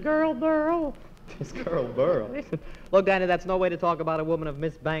anything to this girl, Burl? This girl Burrows. Look, Danny, that's no way to talk about a woman of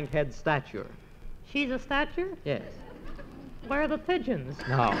Miss Bankhead's stature. She's a stature? Yes. Where are the pigeons?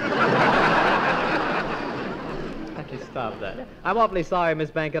 No. Okay, stop that. I'm awfully sorry,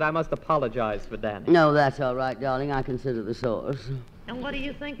 Miss Bankhead. I must apologize for Danny. No, that's all right, darling. I consider the source. And what do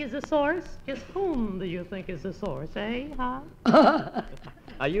you think is the source? Just whom do you think is the source, eh, huh?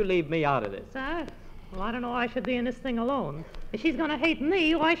 Now, you leave me out of this. Sir? Well, I don't know why I should be in this thing alone. If she's going to hate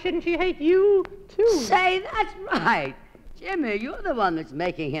me, why shouldn't she hate you, too? Say, that's right. Jimmy, you're the one that's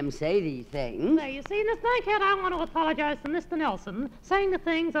making him say these things. Now, you see, Miss Bankhead, I want to apologize to Mr. Nelson, saying the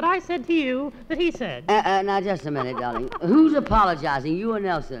things that I said to you that he said. Now, just a minute, darling. Who's apologizing, you or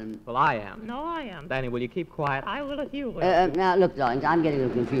Nelson? Well, I am. No, I am. Danny, will you keep quiet? I will if you will. Now, look, darling, I'm getting a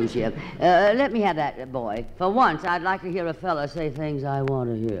little confused here. Let me have that, boy. For once, I'd like to hear a fella say things I want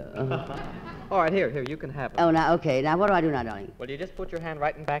to hear. All right, here, you can have it. Oh, now, okay. Now, what do I do now, darling? Well, you just put your hand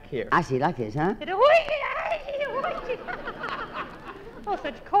right in back here. I see, like this, huh? Oh,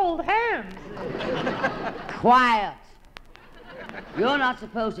 such cold hands. Quiet. You're not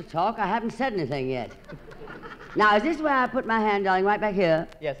supposed to talk. I haven't said anything yet. Now, is this where I put my hand, darling, right back here?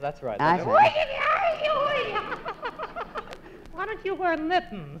 Yes, that's right. I see. Why don't you wear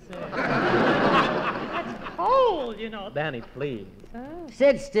mittens? That's cold, you know. Danny, please.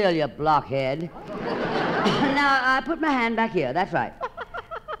 Sit still, you blockhead. Now, I put my hand back here. That's right.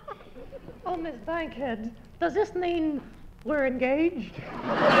 Oh, Miss Bankhead, does this mean we're engaged?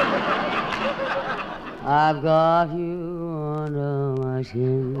 I've got you under my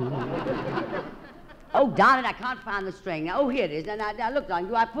skin. Oh, darn it, I can't find the string. Now, oh, here it is. Now, look, darling,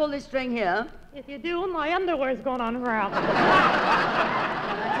 do I pull this string here? If you do, my underwear's going to unravel.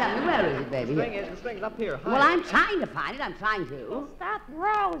 Now, tell me, where is it, baby? The string's up here. Well, I'm trying to find it. I'm trying to. Well, stop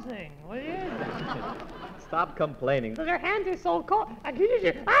browsing, will you? Stop complaining. Because her hands are so cold. Hey, you did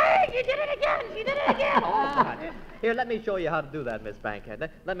it again! She did it again! Oh, Here, let me show you how to do that, Miss Bankhead.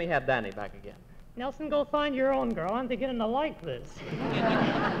 Let me have Danny back again. Nelson, go find your own girl. I'm beginning to like this.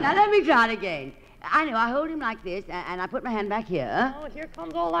 Now, let me try it again. I know, I hold him like this, and I put my hand back here. Oh, here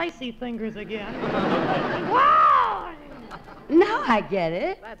comes old icy fingers again. Wow! Now I get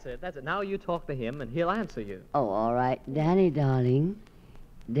it. That's it. Now you talk to him, and he'll answer you. Oh, all right. Danny, darling.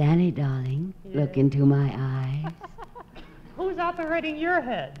 Danny, darling, look into my eyes. Who's operating your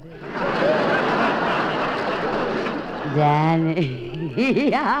head?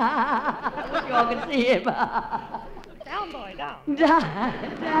 Danny. I wish you all could see him. Down, boy, down.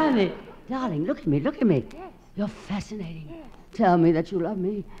 Danny. Darling, look at me. Yes. You're fascinating. Yes. Tell me that you love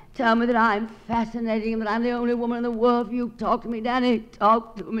me. Tell me that I'm fascinating and that I'm the only woman in the world for you. Talk to me, Danny.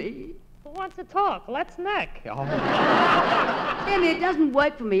 Talk to me. Who wants to talk? Let's neck. Oh. Jimmy, it doesn't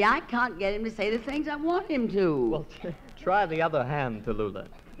work for me. I can't get him to say the things I want him to. Well, try the other hand, Tallulah.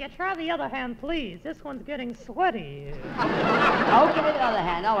 Yeah, try the other hand, please. This one's getting sweaty. Okay, the other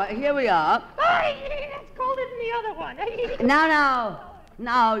hand. All right, here we are. It's colder than the other one.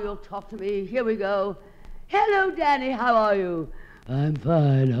 Now you'll talk to me. Here we go. Hello, Danny. How are you? I'm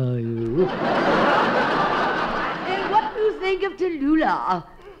fine. How are you? And what do you think of Tallulah?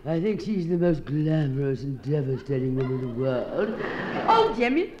 I think she's the most glamorous and devastating woman in the world. Oh,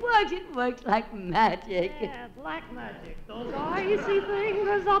 Jimmy, it works like magic. Yeah, black magic. Those icy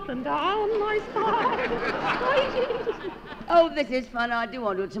fingers up and down my spine. Oh, this is fun. I do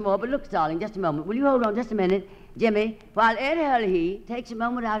want to do it some more. But look, darling, just a moment. Will you hold on just a minute? Jimmy, while Ed Hurley takes a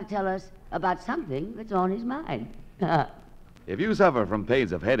moment out to tell us about something that's on his mind. If you suffer from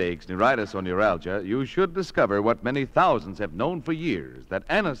pains of headaches, neuritis, or neuralgia, you should discover what many thousands have known for years, that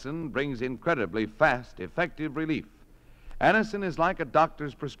Anacin brings incredibly fast, effective relief. Anacin is like a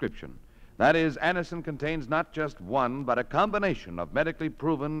doctor's prescription. That is, Anacin contains not just one, but a combination of medically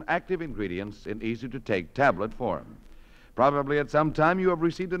proven active ingredients in easy-to-take tablet form. Probably at some time you have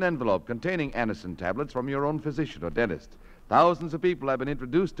received an envelope containing Anacin tablets from your own physician or dentist. Thousands of people have been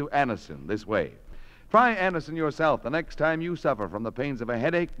introduced to Anacin this way. Try Anacin yourself the next time you suffer from the pains of a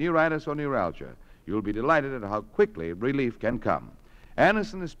headache, neuritis, or neuralgia. You'll be delighted at how quickly relief can come.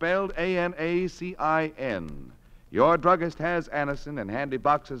 Anacin is spelled A-N-A-C-I-N. Your druggist has Anacin in handy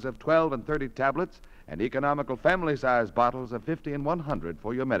boxes of 12 and 30 tablets and economical family-sized bottles of 50 and 100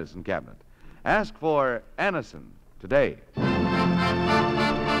 for your medicine cabinet. Ask for Anacin today.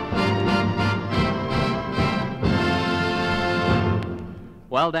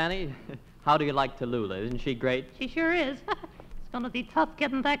 Well, Danny, how do you like Tallulah? Isn't she great? She sure is. It's going to be tough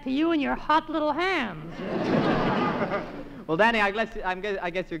getting back to you and your hot little hands. Well, Danny, I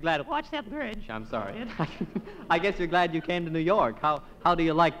guess you're glad. Watch that bridge. I'm sorry. I guess you're glad you came to New York. How do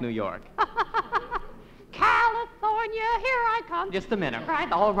you like New York? California, here I come. Just a minute.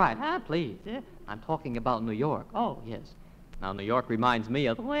 Right. All right. Please. I'm talking about New York. Oh. Yes. Now, New York reminds me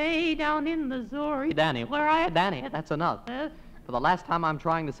of way down in the Missouri. Danny, where are you? Danny, that's enough. For the last time, I'm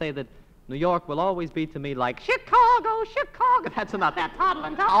trying to say that New York will always be to me like Chicago, Chicago. That's enough. That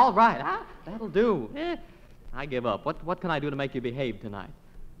toddling. All right, huh? That'll do. I give up. What can I do to make you behave tonight?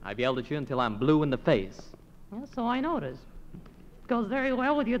 I've yelled at you until I'm blue in the face. Well, so I noticed. Goes very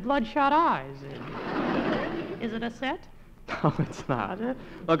well with your bloodshot eyes. Is it a set? No, it's not.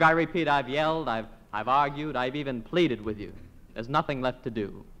 Look, I repeat, I've yelled, I've argued, I've even pleaded with you. There's nothing left to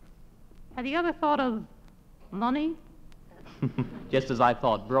do. Have you ever thought of money? Just as I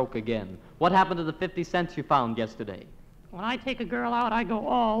thought, broke again. What happened to the 50 cents you found yesterday? When I take a girl out, I go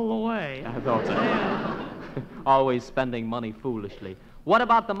all the way. I thought so. Always spending money foolishly. What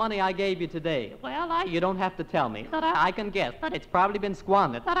about the money I gave you today? Well, You don't have to tell me. I can guess. It's probably been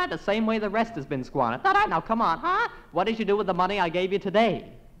squandered. The same way the rest has been squandered. Now, come on, huh? What did you do with the money I gave you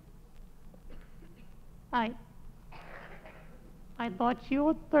today? I bought you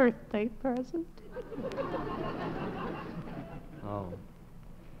a birthday present. Oh.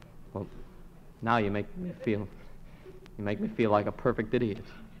 Well, now you make me feel like a perfect idiot.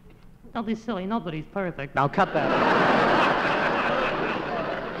 Don't be silly. Nobody's perfect. Now cut that out.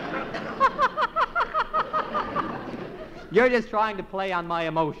 You're just trying to play on my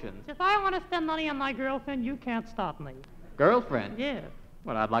emotions. If I want to spend money on my girlfriend, you can't stop me. Girlfriend? Yeah.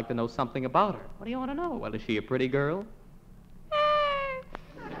 Well, I'd like to know something about her. What do you want to know? Well, is she a pretty girl?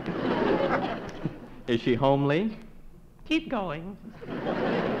 Is she homely? Keep going.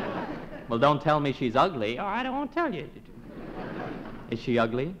 Well, don't tell me she's ugly. All right, I won't tell you. Is she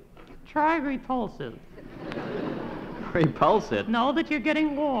ugly? Try repulsive. Repulsive? Know that you're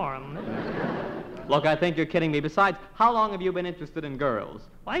getting warm. Look, I think you're kidding me. Besides, how long have you been interested in girls?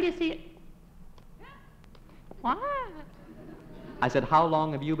 Why do you see it? What? I said, how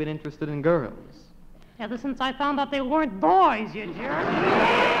long have you been interested in girls? Ever since I found out they weren't boys, you jerk.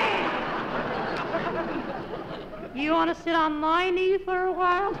 You want to sit on my knee for a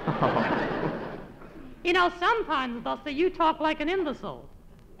while? You know, sometimes, Buster, you talk like an imbecile.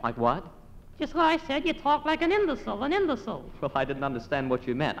 Like what? Just what I said, you talk like an imbecile, an imbecile. Well, I didn't understand what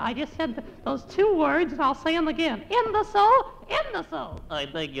you meant. I just said those two words, and I'll say them again. Imbecile, imbecile. I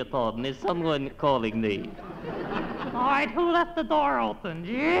beg your pardon. Is someone calling me? All right, who left the door open?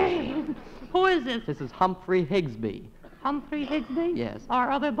 Gee. Who is this? This is Humphrey Higsby. Humphrey Higsby? Yes.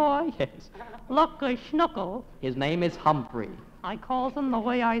 Our other boy? Yes. Look, a schnuckle. His name is Humphrey. I calls him the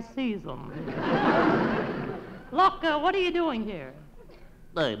way I sees him. Look, what are you doing here?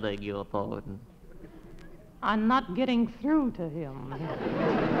 I beg your pardon. I'm not getting through to him.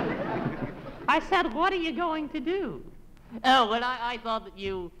 I said, what are you going to do? Oh, well, I thought that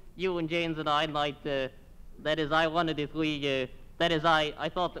you and James and I might, that is, I wondered if we, that is, I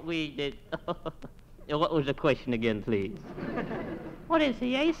thought that we did. What was the question again, please? What is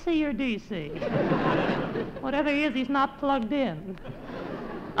he, AC or DC? Whatever he is, he's not plugged in.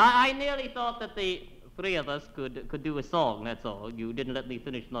 I nearly thought that the three of us could do a song, that's all. You didn't let me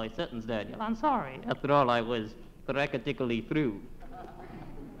finish my sentence, Daniel. I'm sorry. After all, I was practically through.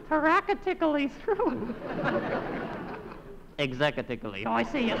 Practically through? Executively. Oh, I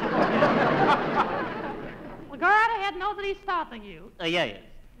see you. Well, go right ahead. Nobody's stopping you. Yes.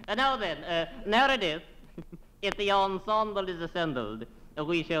 Now then, now it is. If the ensemble is assembled,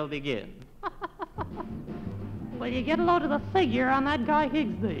 we shall begin. Well, you get a load of the figure on that guy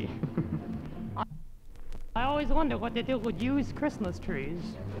Higsby. I always wonder what they do with used Christmas trees.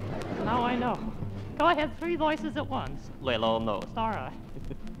 Now I know. Go ahead, three voices at once. Well, almost. All right.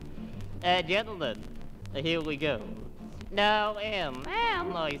 Gentlemen, here we go. Now, M.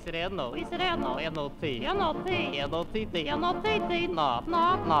 M. No, he said N-O. He said N-O. N-O-T. N-O-T. N-O-T-T. N-O-T-T. Not.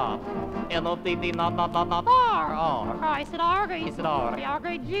 Not. N-O-T-T, not. R. R. I said R. He said R.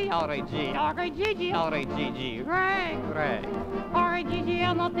 R-A-G. R-A-G. R-A-G-G. R-A-G-G. Greg. Greg. R-A-G-G.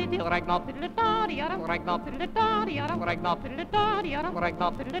 N-O-T-T. Regnop. Regnop. Regnop.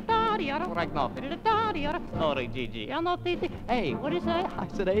 R-A-G-G. N-O-T-T. Hey. What did you say? I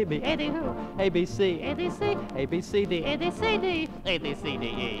said A-B. A-D who? A-B-C. A-D-C. A-B-C-D. A-D-C-D.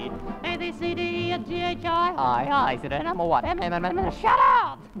 A-D-C-D-E. A-D-C-D-E. G-H-I. I said number what? Shut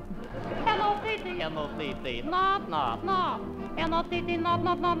up! N-O-T-T. N-O-T-T. Not. N-O-T-T. Not.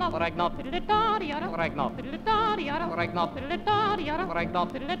 Regnop. Regnop. Regnop.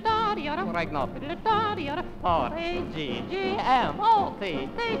 Regnop. R-A-G-G-M-O-T-T.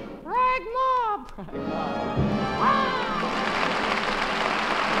 Regnop.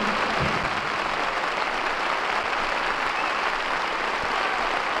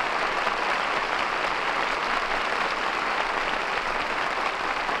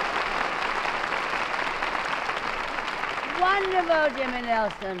 Jimmy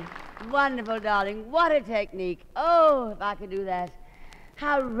Nelson. Wonderful, darling. What a technique. Oh, if I could do that.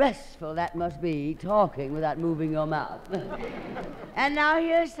 How restful that must be, talking without moving your mouth. And now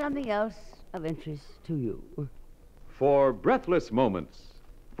here's something else of interest to you. For breathless moments.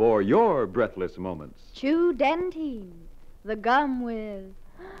 For your breathless moments. Chew Dentine, the gum with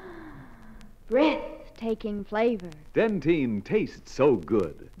breathtaking flavor. Dentine tastes so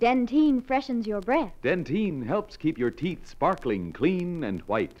good. Dentine freshens your breath. Dentine helps keep your teeth sparkling clean and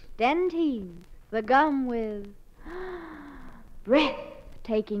white. Dentine, the gum with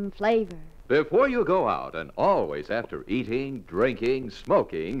breathtaking flavor. Before you go out, and always after eating, drinking,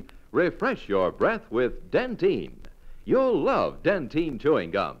 smoking, refresh your breath with Dentine. You'll love Dentine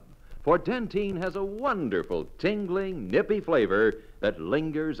chewing gum, for Dentine has a wonderful, tingling, nippy flavor that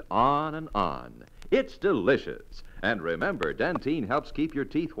lingers on and on. It's delicious. And remember, Dentine helps keep your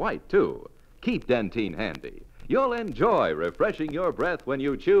teeth white, too. Keep Dentine handy. You'll enjoy refreshing your breath when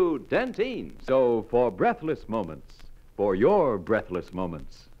you chew Dentine. So, for breathless moments, for your breathless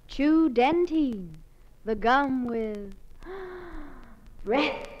moments, Chew Dentine, the gum with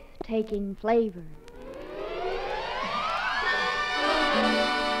breathtaking flavor.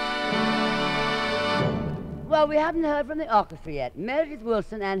 Well, we haven't heard from the orchestra yet. Meredith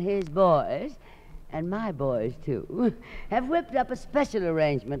Wilson and his boys, and my boys, too, have whipped up a special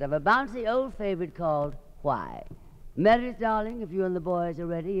arrangement of a bouncy old favorite called Why. Meredith, darling, if you and the boys are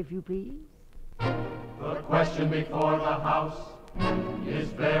ready, if you please. The question before the House is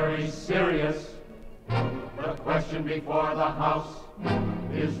very serious. The question before the House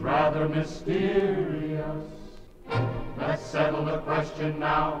is rather mysterious. Let's settle the question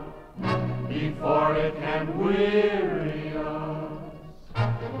now before it can weary us.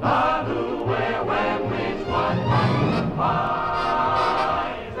 The who, where, when, which, what,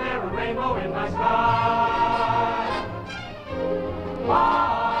 why is there a rainbow in my sky?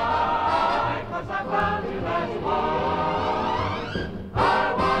 Why? 'Cause I found you, that's why.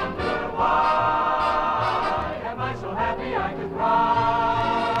 I wonder why am I so happy I could cry?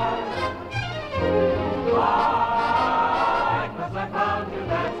 Why? 'Cause I found you,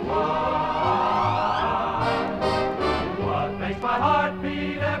 that's why. What makes my heart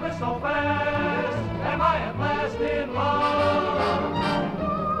beat ever so fast? Am I at last in love?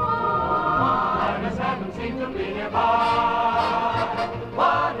 I just haven't seemed to be nearby.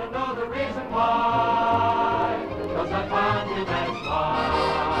 Want to know the reason why? 'Cause I found you, that's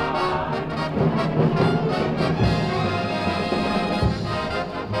why.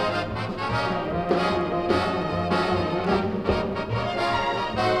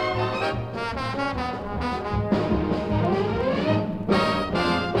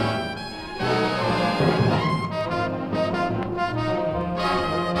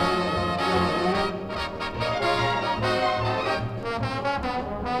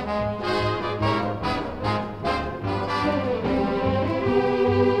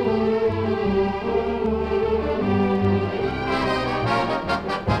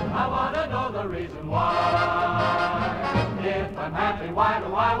 I want to know the reason why. If I'm happy, why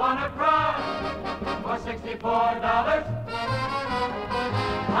do I want to cry? For $64,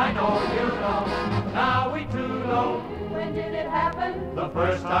 I know you know, now we two know. When did it happen? The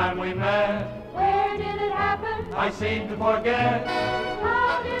first time we met, Where did it happen? I seem to forget.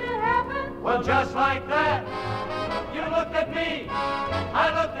 How did it happen? Well, just like that, you looked at me, I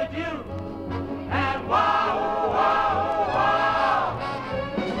looked at you, and wow, wow, wow,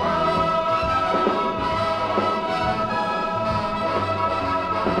 wow.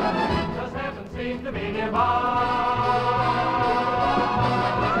 Just haven't seemed to be nearby.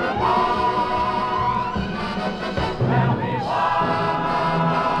 Tell me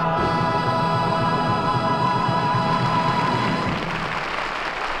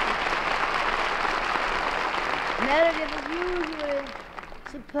Meredith, as usual,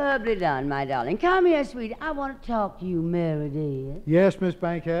 superbly done, my darling. Come here, sweetie. I want to talk to you, Meredith. Yes, Miss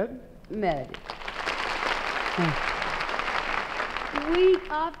Bankhead? Meredith. Week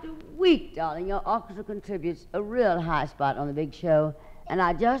after week, darling, your orchestra contributes a real high spot on the big show, and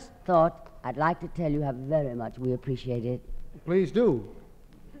I just thought I'd like to tell you how very much we appreciate it. Please do.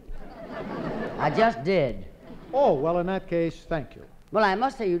 I just did. Oh, well, in that case, thank you. Well, I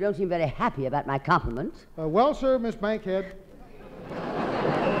must say you don't seem very happy about my compliments. Well, sir, Miss Bankhead,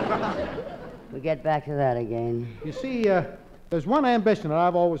 We get back to that again. you see, there's one ambition that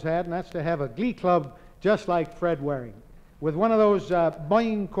I've always had, and that's to have a glee club just like Fred Waring, with one of those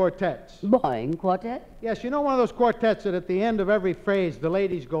boing quartets. Boing quartet? Yes, you know one of those quartets that at the end of every phrase the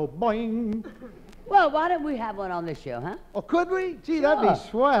ladies go boing, Well, why don't we have one on this show, huh? Oh, could we? Gee, that'd be Sure.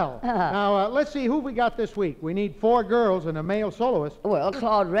 swell. Now, let's see who we got this week. We need 4 girls and a male soloist. Well,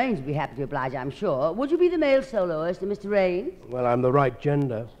 Claude Rains would be happy to oblige, I'm sure. Would you be the male soloist, Mr. Rains? Well, I'm the right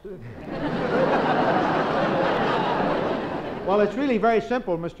gender. Well, it's really very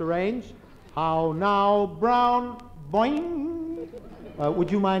simple, Mr. Rains. How now, Brown, boing.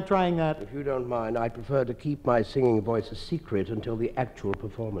 Would you mind trying that? If you don't mind, I'd prefer to keep my singing voice a secret until the actual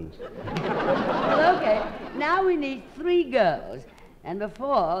performance. Well, okay. Now we need 3 girls. And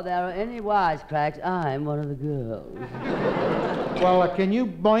before there are any wisecracks, I'm one of the girls. Well, can you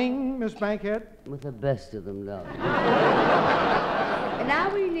boing, Miss Bankhead? With the best of them, darling. And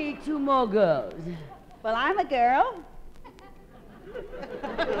now we need 2 more girls. Well, I'm a girl.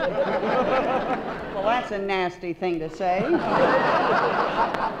 Well, that's a nasty thing to say.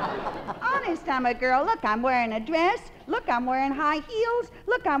 Honest, I'm a girl. Look, I'm wearing a dress. Look, I'm wearing high heels.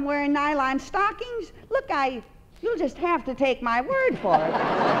 Look, I'm wearing nylon stockings. Look, you'll just have to take my word for it.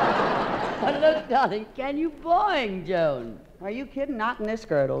 Look, darling, can you boing, Joan? Are you kidding? Not in this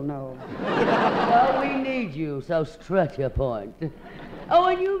girdle, no. Well, we need you, so stretch your point. Oh,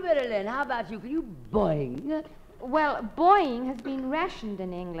 and you, Marilyn, how about you? Can you boing? Well, boing has been rationed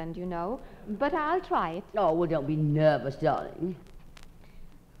in England, you know, but I'll try it. Oh, well, don't be nervous, darling.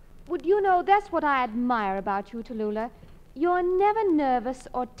 Would you know, that's what I admire about you, Tallulah. You're never nervous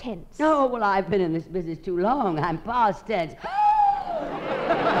or tense. Oh, well, I've been in this business too long. I'm past tense.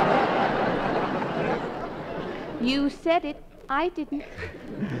 You said it. I didn't.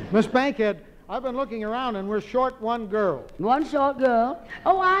 Miss Bankhead, I've been looking around and we're short 1 girl. 1 short girl?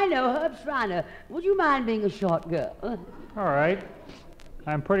 Oh, I know, Herb Shriner. Would you mind being a short girl? All right.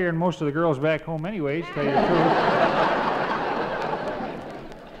 I'm prettier than most of the girls back home anyways, to tell you the truth.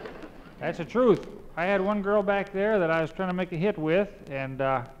 That's the truth. I had 1 girl back there that I was trying to make a hit with, and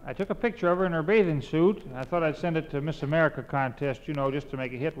I took a picture of her in her bathing suit. I thought I'd send it to Miss America contest, you know, just to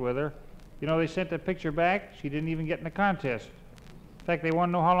make a hit with her. You know, they sent the picture back. She didn't even get in the contest. In fact, they want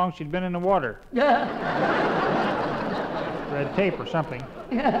to know how long she'd been in the water. Red tape or something.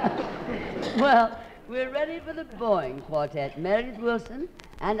 Well, we're ready for the Boing Quartet. Meredith Wilson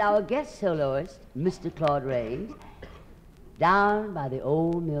and our guest soloist, Mr. Claude Rains, down by the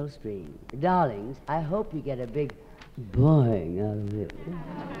old mill stream. Darlings, I hope you get a big boing out of it.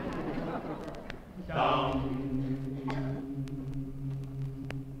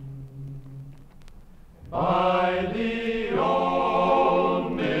 By the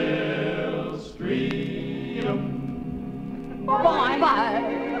old mill stream,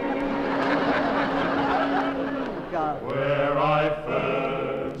 where I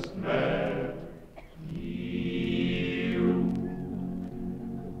first met you,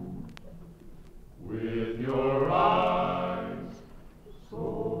 with your eyes so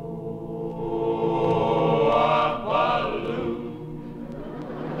abaloo,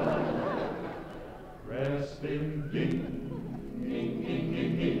 resting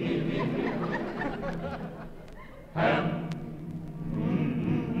ham.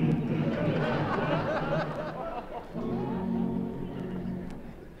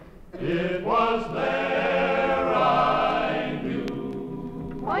 It was there I knew.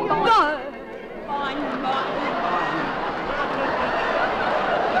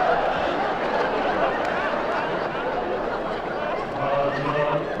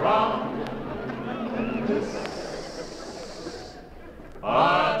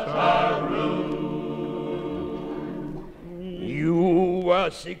 You were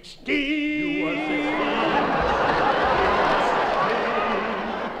 16. You were 16.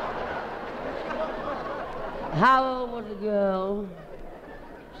 How old was the girl?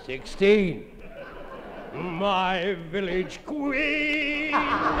 16. My village queen. 1,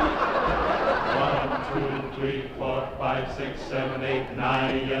 2, 3, 4, 5, 6, 7, 8,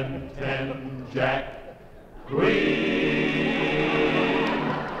 9, and 10, Jack. Queen.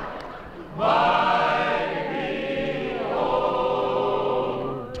 By the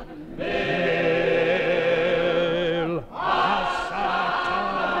old mill.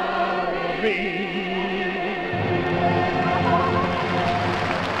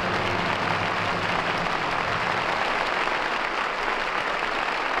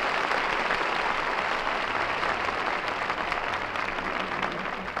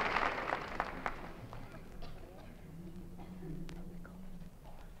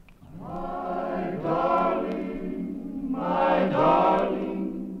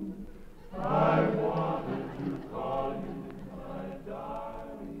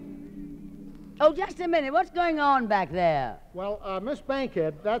 Oh, just a minute. What's going on back there? Well, Miss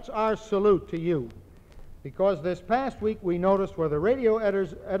Bankhead, that's our salute to you. Because this past week we noticed where the radio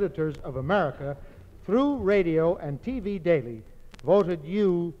editors of America through radio and TV daily, voted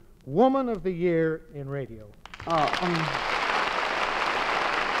you Woman of the Year in Radio. Well,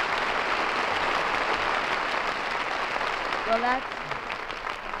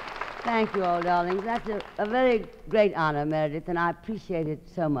 thank you all, darlings. That's a very great honor, Meredith, and I appreciate it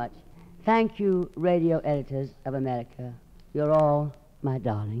so much. Thank you, radio editors of America. You're all my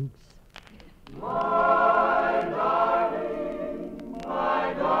darlings. My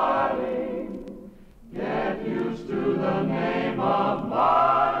darling, get used to the name of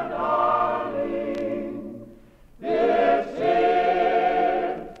my darling. It's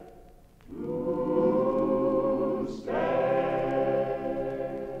here to stay.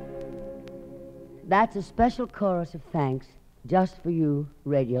 That's a special chorus of thanks just for you,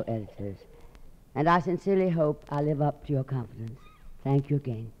 radio editors. And I sincerely hope I live up to your confidence. Thank you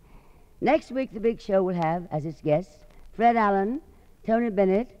again. Next week, the big show will have, as its guests, Fred Allen, Tony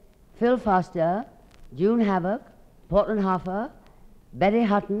Bennett, Phil Foster, June Havoc, Portland Hoffa, Betty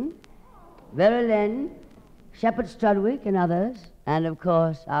Hutton, Vera Lynn, Shepard Strudwick, and others, and of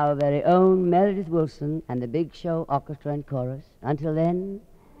course, our very own Meredith Wilson and the Big Show Orchestra and Chorus. Until then,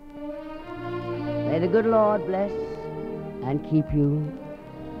 may the good Lord bless and keep you,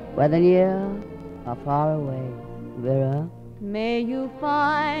 whether near or far away. Vera. May you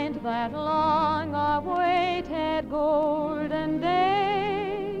find that long-awaited golden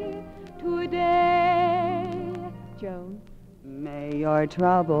day today. Joan. May your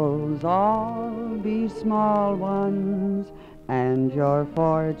troubles all be small ones, and your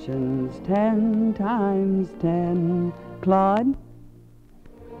fortunes 10 times 10. Claude?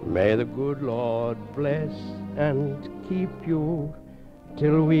 May the good Lord bless and keep you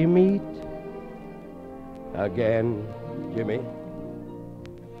till we meet again, Jimmy.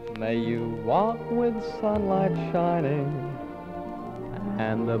 May you walk with sunlight shining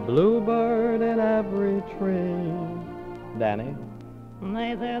and the bluebird in every tree. Danny.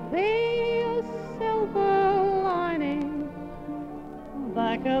 May there be a silver lining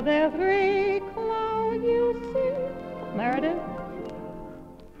back of the 3 clouds you see. Meredith.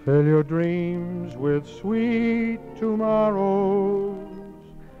 Fill your dreams with sweet tomorrows.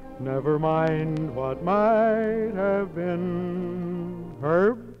 Never mind what might have been.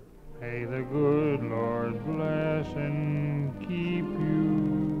 Herb? May the good Lord bless and keep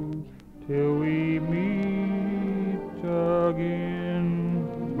you till we meet again.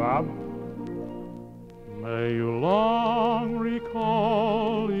 Bob? May you long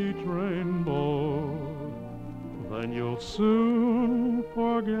recall each rainbow, then you'll soon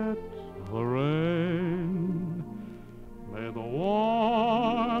forget the rain. May the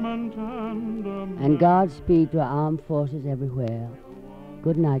warm and tender And Godspeed to our armed forces everywhere.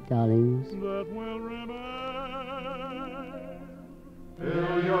 Good night, darlings. that will remain.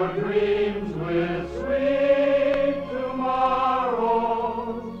 Fill your dreams with sweet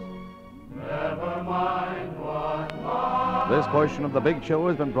tomorrows. Never mind what might. This portion of the Big Show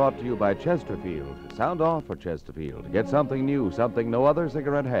has been brought to you by Chesterfield. Sound off for Chesterfield. Get something new, something no other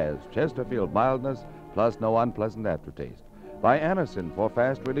cigarette has. Chesterfield mildness plus no unpleasant aftertaste. By Anacin for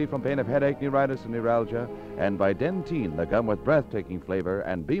fast relief from pain of headache, neuritis, and neuralgia. And by Dentyne, the gum with breathtaking flavor.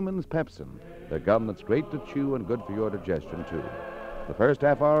 And Beeman's Pepsin, the gum that's great to chew and good for your digestion, too. The first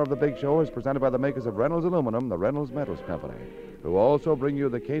half hour of the Big Show is presented by the makers of Reynolds Aluminum, the Reynolds Metals Company, who also bring you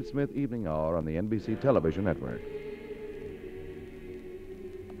the Kate Smith Evening Hour on the NBC Television Network.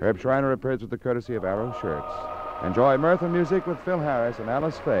 Herb Schreiner appears with the courtesy of Arrow Shirts. Enjoy mirth and music with Phil Harris and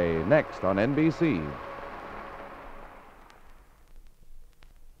Alice Faye next on NBC.